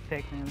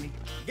 Technically.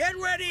 Get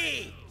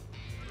ready.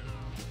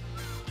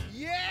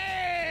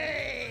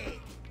 Yay!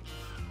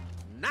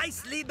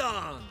 Nicely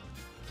done.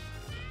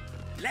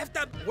 Left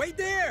up. Wait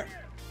there.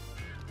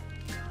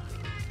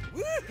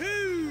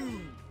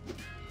 Woohoo!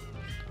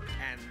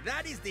 And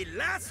that is the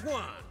last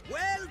one.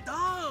 Well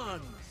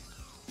done.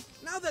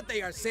 Now that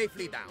they are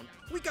safely down,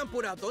 we can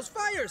put out those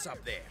fires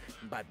up there.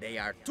 But they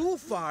are too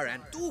far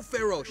and too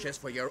ferocious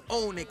for your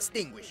own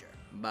extinguisher.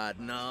 But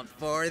not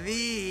for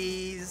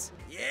these.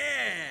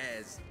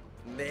 Yes.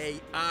 They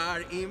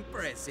are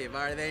impressive,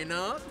 are they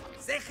not?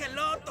 Say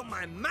hello to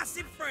my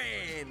massive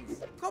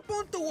friends. Hop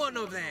onto one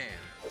of them.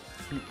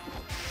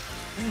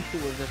 Let me see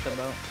what this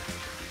about.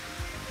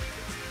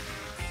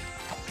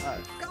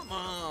 Come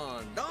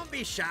on, don't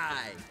be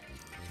shy.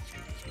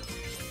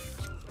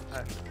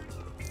 Right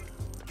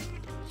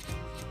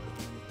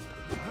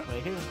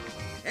here.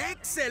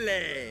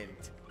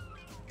 Excellent!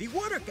 The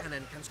water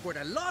cannon can squirt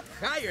a lot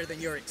higher than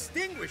your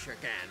extinguisher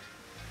can.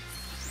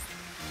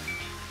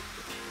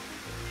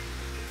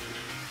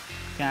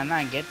 Can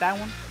I not get that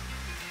one?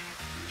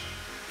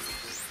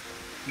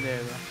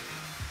 There we go.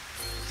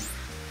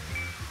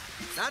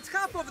 That's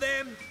half of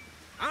them.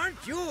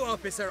 Aren't you,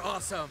 Officer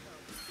Awesome?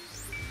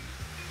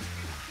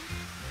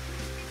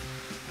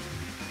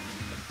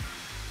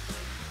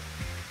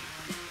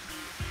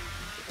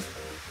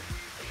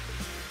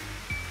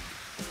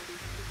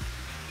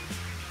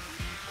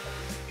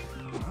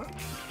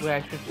 We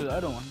gotta switch to the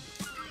other one.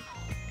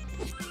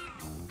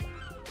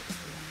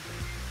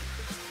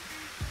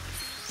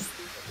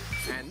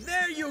 And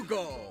there you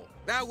go.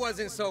 That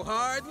wasn't so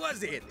hard,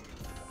 was it?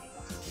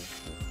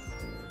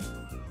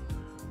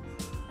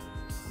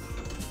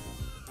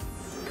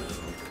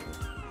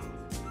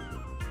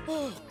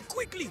 Oh,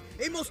 quickly!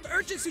 A most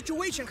urgent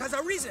situation has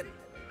arisen.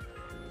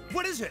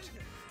 What is it?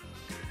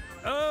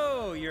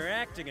 Oh, you're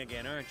acting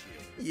again, aren't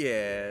you?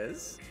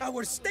 Yes.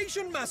 Our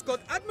station mascot,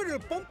 Admiral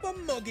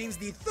Pom-Pom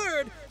Muggins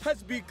III,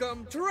 has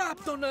become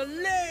trapped on a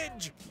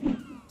ledge.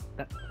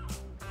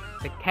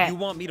 The cat. You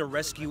want me to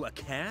rescue a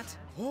cat?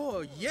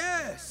 Oh,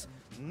 yes.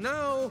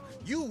 Now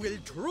you will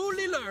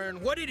truly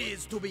learn what it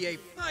is to be a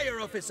fire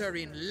officer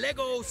in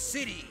Lego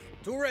City.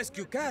 To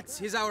rescue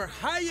cats is our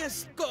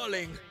highest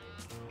calling,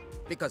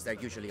 because they're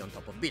usually on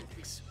top of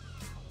buildings.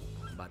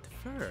 But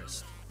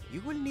first,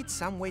 you will need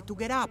some way to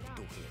get up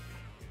to him.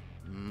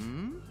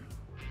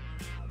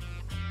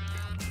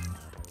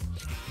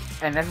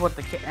 And that's what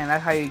and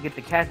that's how you get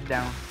the cats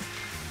down.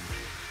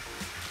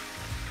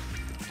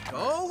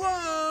 Go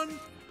on.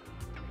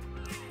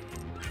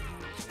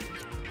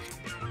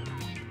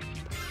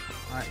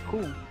 All right,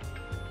 cool.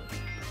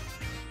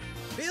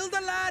 Build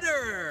a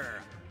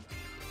ladder.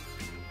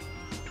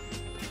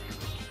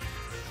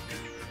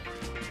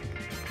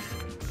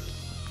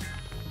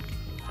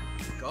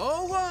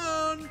 Go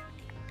on.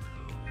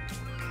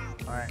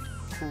 All right,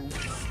 cool.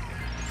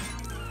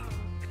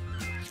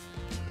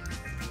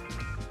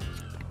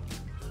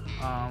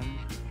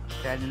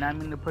 I did not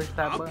mean to push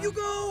that button. Up you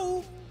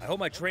go. I hope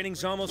my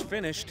training's almost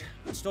finished.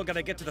 Still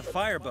gotta get to the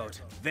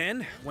fireboat.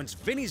 Then, once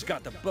Vinny's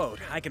got the boat,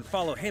 I can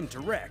follow him to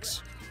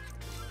Rex.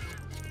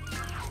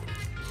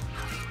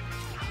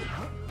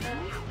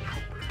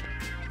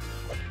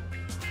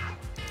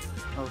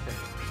 Okay.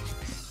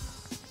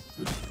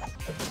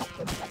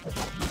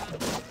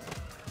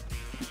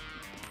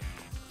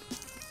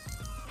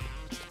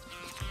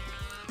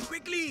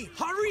 Quickly,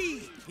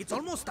 hurry! It's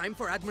almost time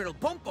for Admiral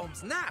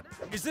Pom-Pom's nap.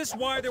 Is this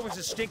why there was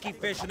a stinky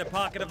fish in the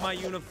pocket of my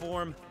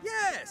uniform?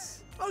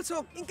 Yes.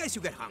 Also, in case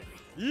you get hungry.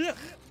 Ugh.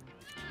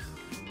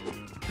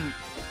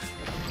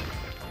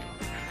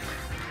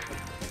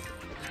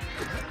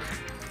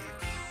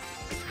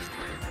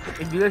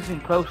 If you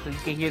listen closely, you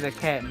can hear the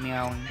cat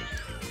meowing.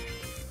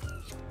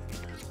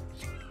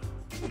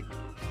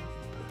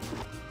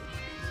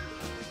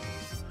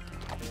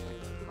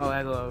 Oh,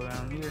 I go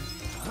around here.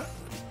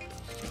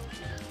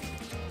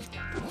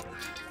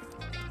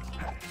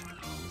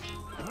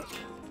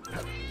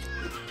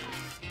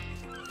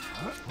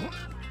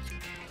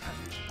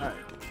 Alright,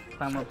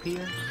 climb up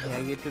here. Yeah,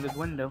 I get through the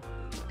window.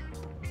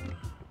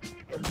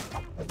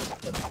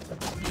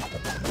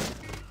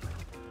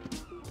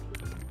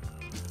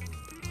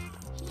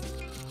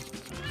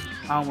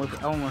 I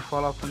almost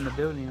fall off from the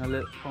building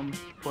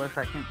for a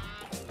second.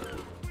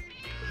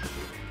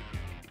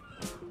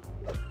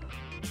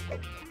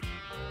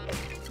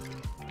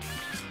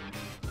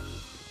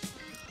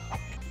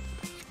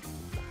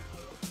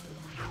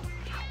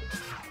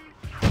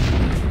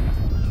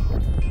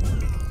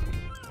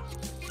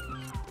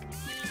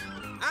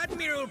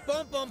 Admiral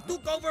Pom-Pom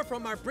took over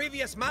from our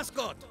previous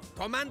mascot,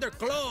 Commander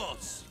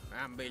Claus.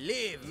 And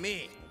believe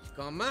me,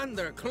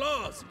 Commander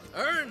Claus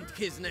earned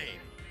his name.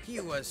 He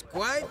was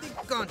quite the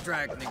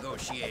contract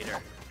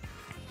negotiator.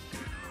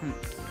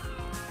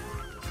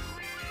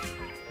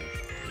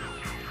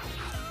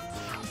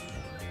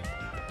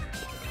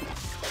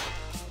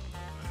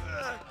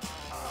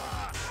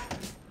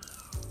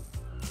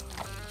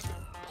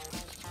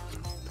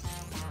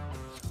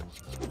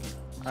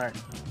 Alright.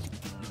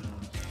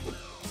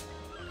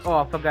 Oh,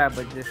 I forgot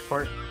about this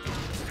part.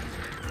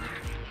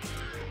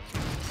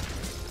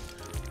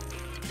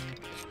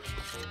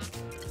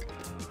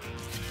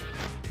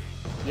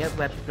 Yep,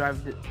 we have to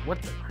drive this.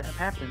 What the crap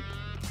happened?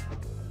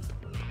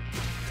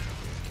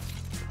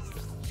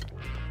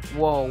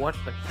 Whoa, what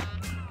the?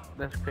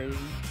 That's crazy.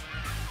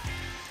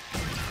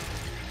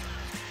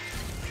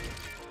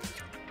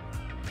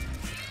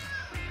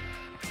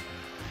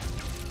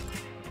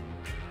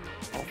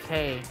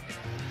 Okay.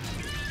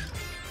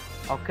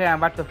 Okay, I'm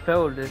about to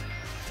fail this.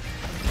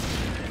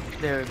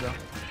 There we go.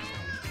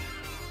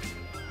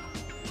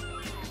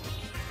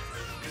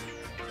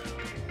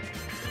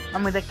 I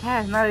mean, the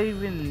cat's not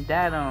even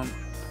that,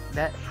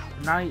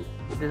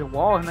 the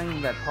wall is not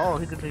even that tall.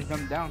 He could just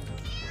jump down.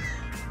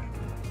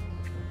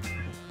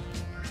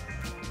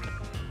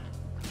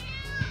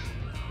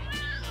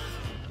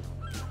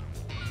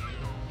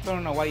 I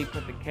don't know why you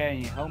put the cat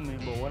in your helmet,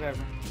 but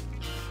whatever.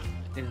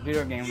 It's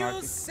video game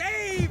logic. You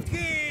saved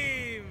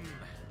him!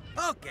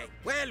 Okay,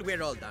 well,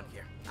 we're all done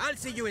here. I'll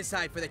see you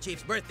inside for the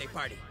chief's birthday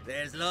party.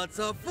 There's lots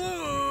of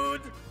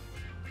food!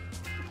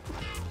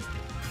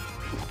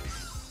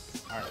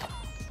 Alright.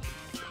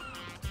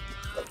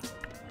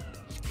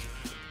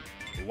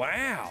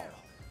 Wow!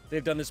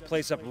 They've done this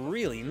place up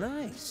really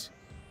nice.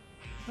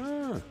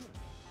 Huh.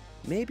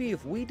 Maybe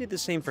if we did the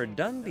same for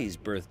Dunby's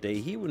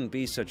birthday, he wouldn't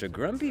be such a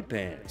grumpy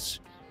pants.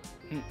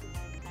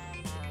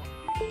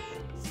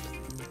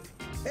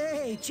 Hey,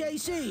 Hey,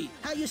 JC,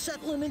 how you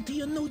settling into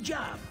your new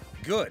job?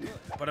 Good,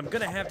 but I'm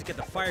gonna have to get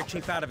the fire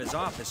chief out of his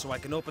office so I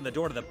can open the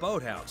door to the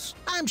boathouse.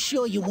 I'm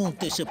sure you won't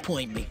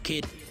disappoint me,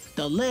 kid.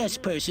 The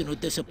last person who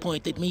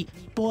disappointed me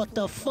bought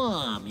the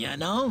farm, you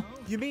know?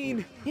 You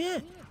mean?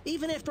 Yeah,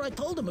 even after I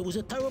told him it was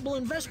a terrible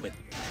investment.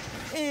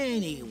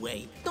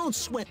 Anyway, don't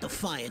sweat the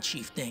fire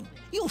chief thing.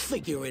 You'll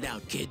figure it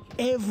out, kid.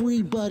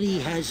 Everybody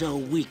has a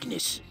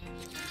weakness.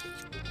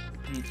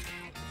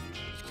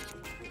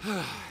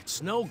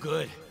 It's no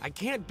good. I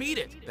can't beat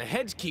it. The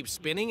heads keep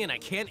spinning and I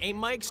can't aim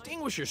my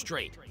extinguisher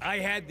straight. I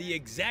had the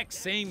exact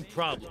same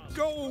problem.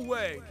 Go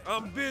away.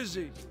 I'm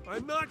busy.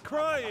 I'm not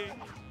crying.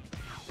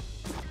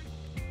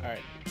 Alright.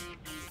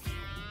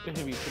 This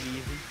should be pretty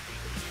easy.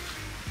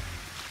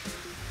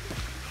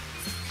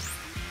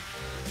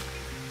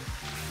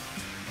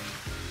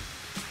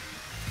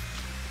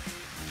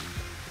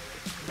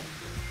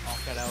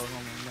 Okay, that was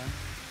almost done.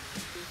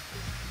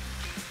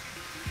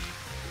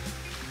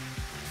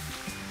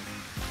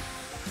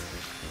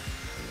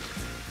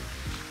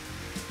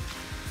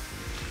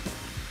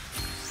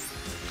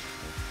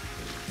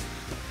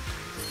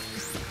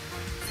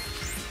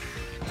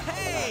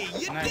 Hey,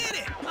 you did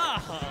it!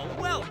 Oh,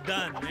 well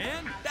done,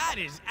 man. That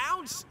is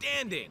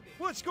outstanding.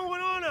 What's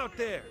going on out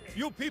there?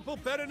 You people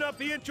better not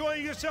be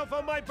enjoying yourself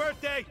on my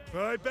birthday.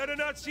 I better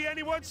not see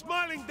anyone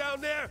smiling down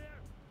there.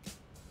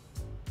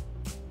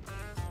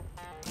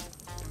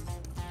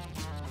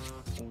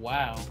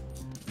 Wow.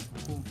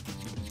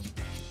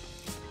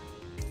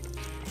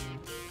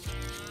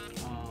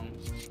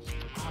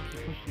 I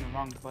keep pushing the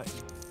wrong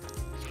button.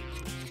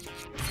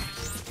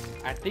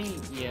 I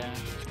think, yeah,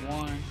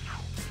 one.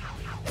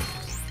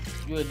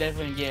 You would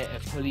definitely get a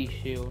police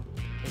shield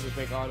if you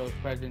break all those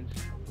presents.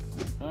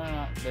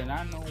 Then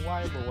I know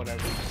why, but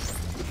whatever.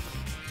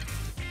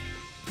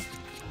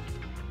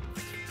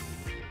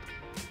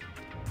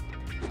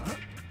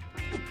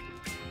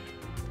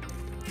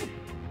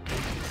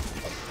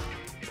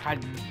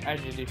 I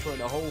just destroyed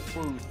the whole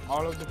food,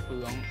 all of the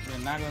food. They're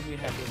not gonna be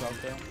happy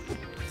about that.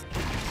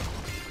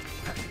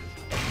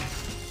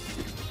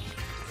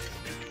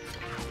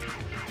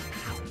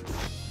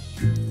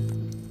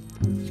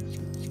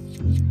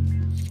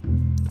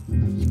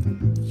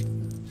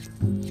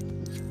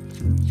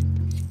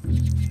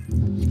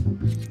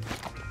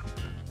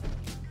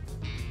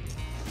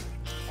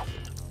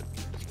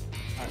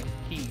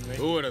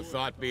 Who would have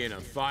thought being a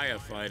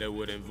firefighter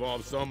would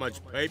involve so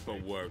much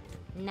paperwork?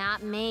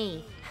 Not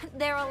me.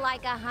 There are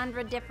like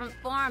 100 different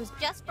forms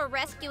just for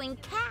rescuing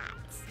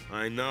cats.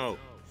 I know.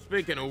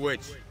 Speaking of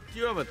which, do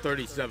you have a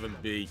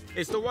 37B?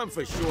 It's the one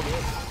for sure.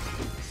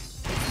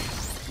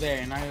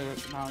 There, now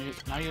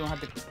you don't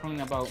have to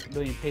complain about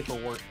doing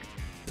paperwork.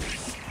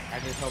 I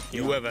just hope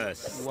you ever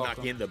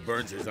snuck into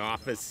Burns'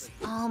 office?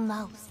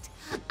 Almost.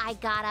 I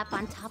got up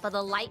on top of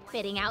the light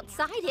fitting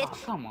outside it. Oh,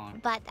 come on.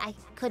 But I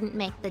couldn't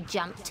make the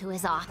jump to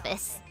his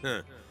office.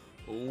 Huh.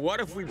 What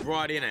if we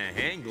brought in a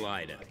hang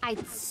glider?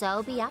 I'd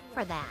so be up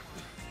for that.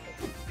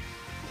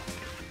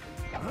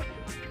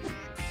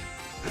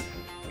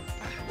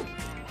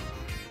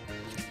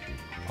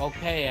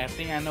 Okay, I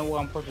think I know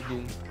what I'm supposed to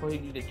do. Supposed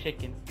to eat the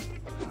chicken.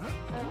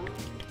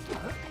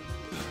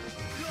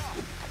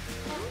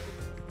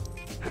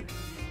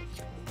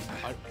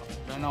 I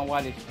don't know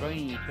why they're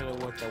spraying each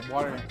other with the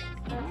water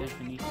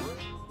definition.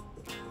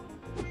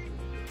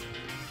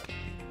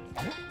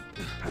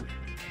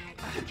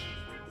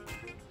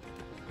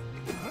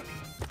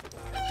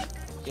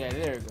 Yeah,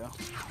 there we go.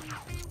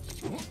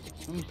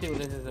 Let me see what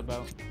this is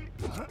about.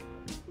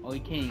 Oh,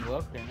 you can't even go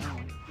up there now.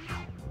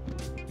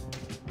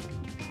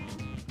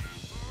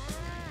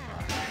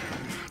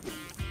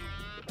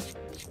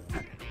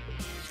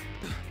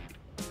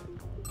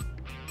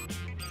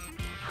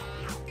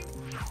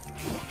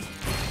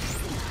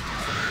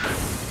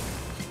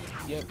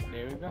 Yep,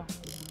 there we go.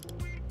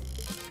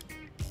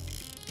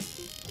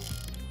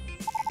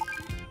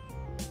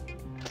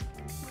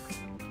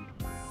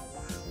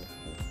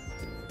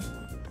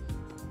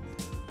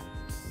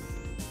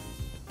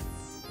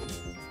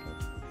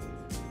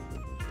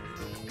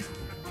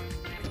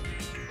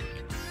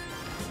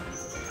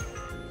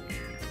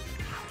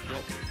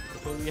 Yep,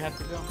 that's where we have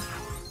to go.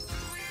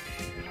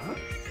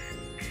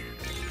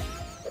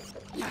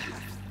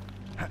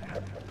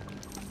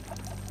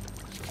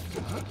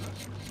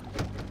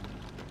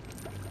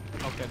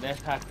 Okay, that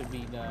has to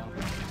be the...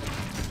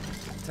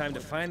 Time to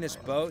find this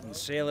boat and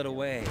sail it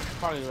away.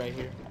 Probably right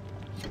here.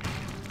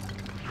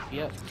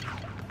 Yep.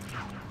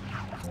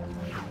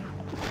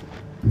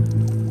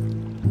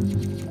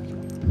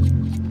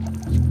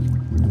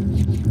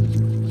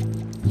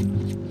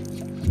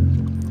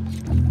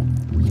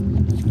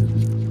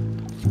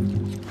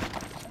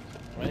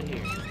 Right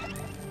here.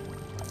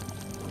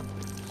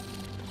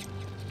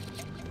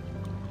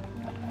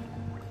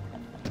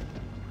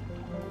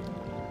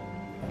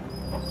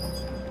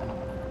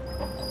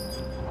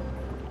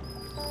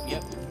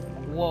 Yep.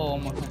 Whoa,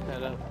 almost messed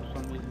that up for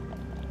some reason.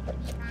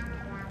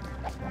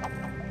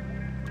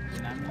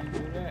 Did I mean to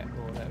do that or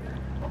whatever?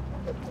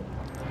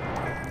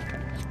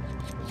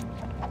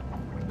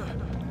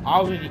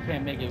 Obviously you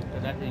couldn't make it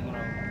because that thing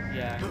gonna,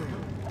 yeah,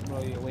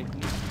 blow you away from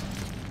me.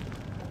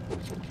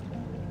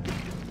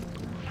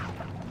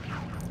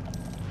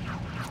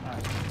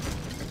 Alright.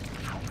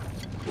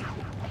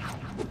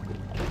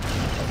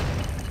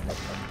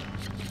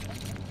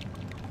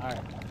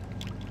 Alright.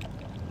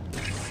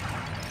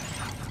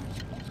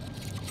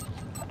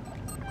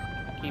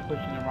 I keep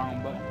pushing the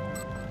wrong button.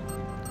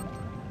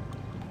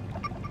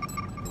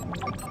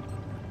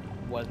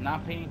 Was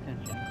not paying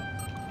attention.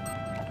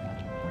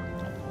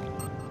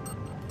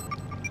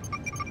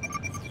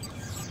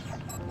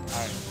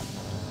 Alright.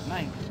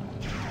 Nice.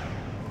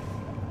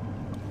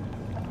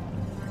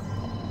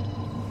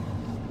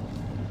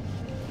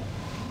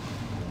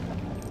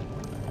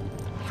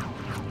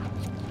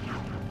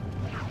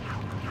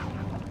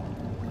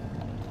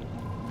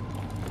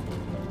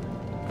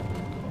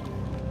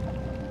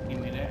 Give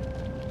me that.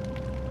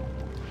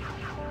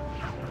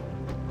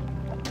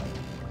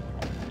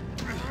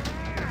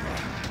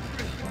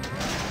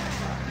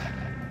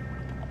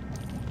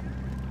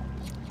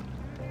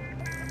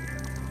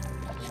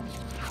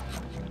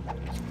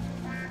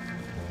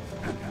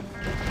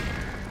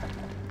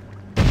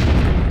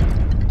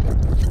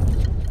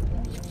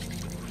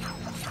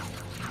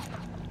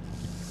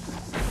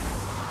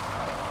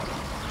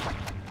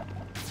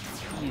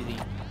 Easy.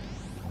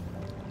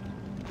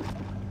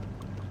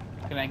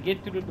 Can I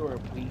get through the door,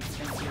 please?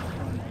 Thank you so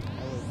much.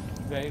 I would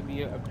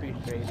very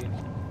appreciate it.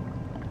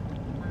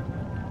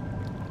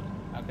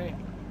 Okay,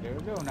 there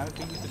we go. Now we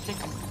can use the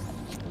chicken.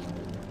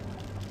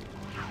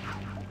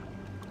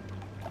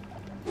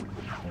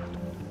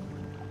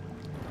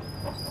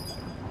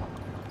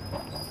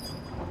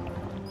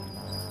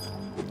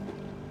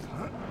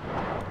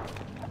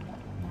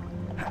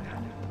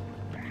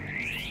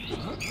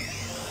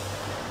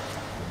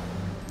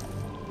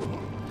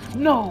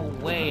 No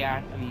way I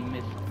actually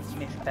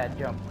missed that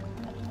jump.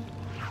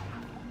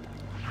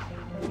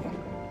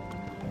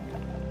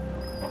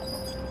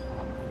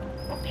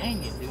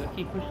 Dang it, dude. I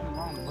keep pushing the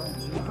wrong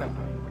button.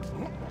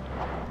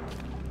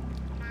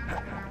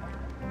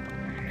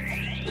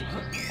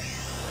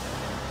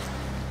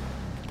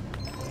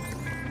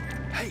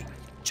 Hey,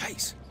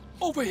 Chase,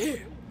 over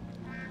here.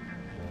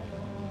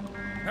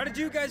 How did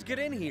you guys get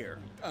in here?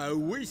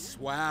 We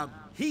swam.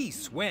 He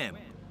swam.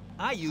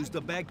 I used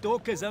the back door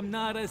because I'm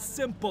not a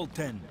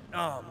simpleton.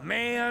 Oh,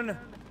 man.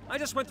 I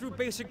just went through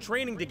basic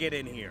training to get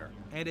in here.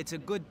 And it's a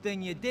good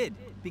thing you did,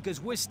 because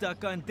we're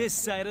stuck on this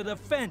side of the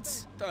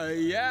fence.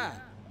 Yeah,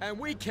 and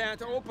we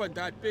can't open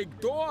that big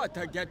door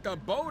to get the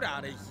boat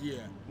out of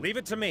here. Leave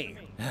it to me.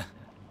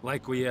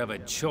 Like we have a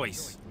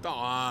choice.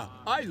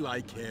 I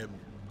like him.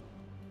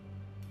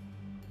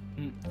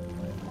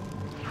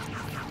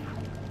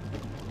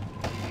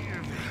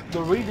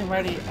 The reason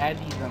why they add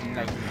these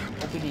like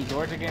open these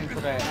doors again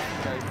so that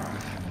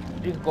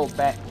you just go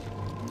back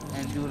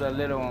and do the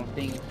little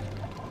things.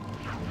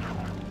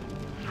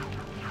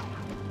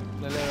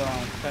 The little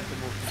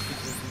festival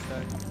secrets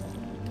inside.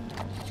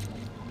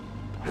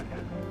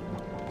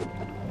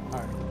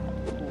 Alright,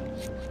 cool.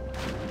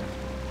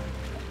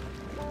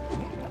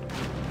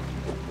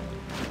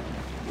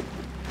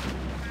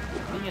 I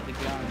think you have to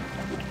get on.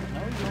 No,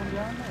 you don't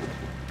get on there.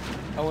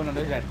 Oh no,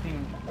 there's that thing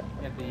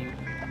you have to use.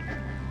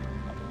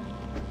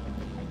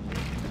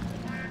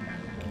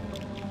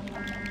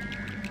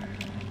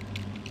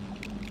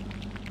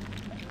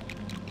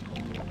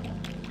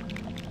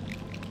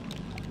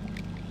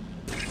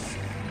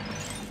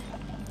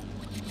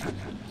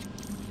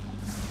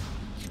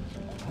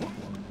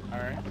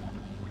 Alright.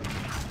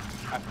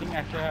 I think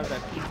I should have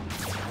that key.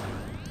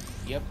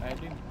 Yep, I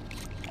do.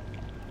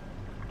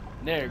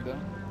 There you go.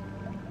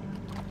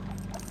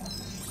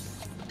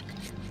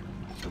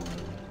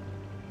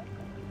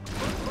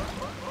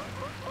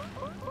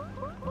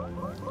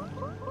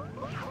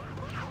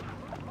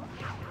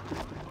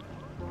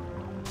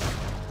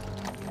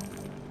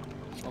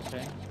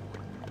 Okay.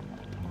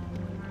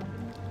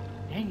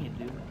 Dang it,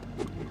 dude.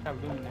 Stop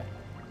doing that.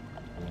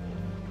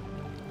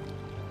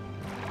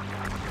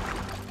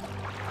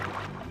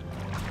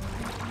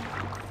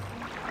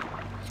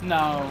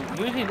 No,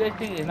 usually this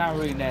thing is not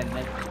really that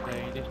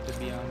necessary, just to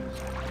be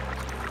honest.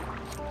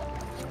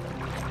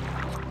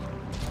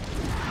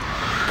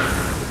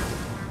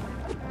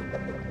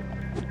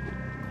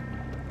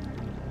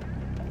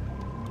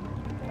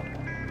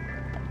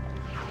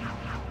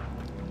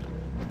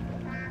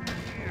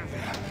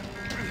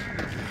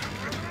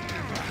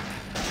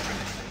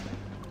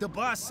 The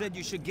boss said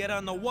you should get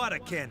on the water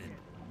cannon.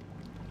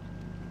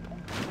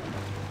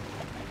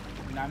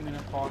 Now I'm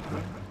gonna pause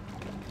it.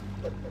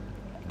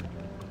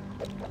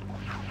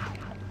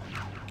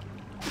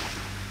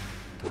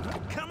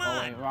 Come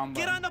on! Wait,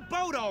 get on the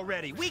boat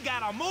already! We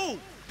gotta move!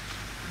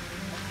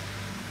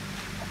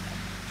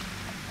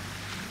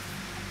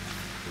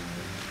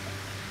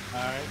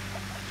 Alright.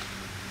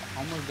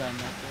 Almost done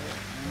that.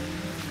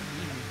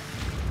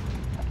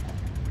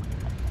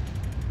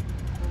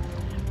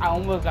 I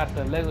almost got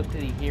the Lego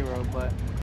City Hero, but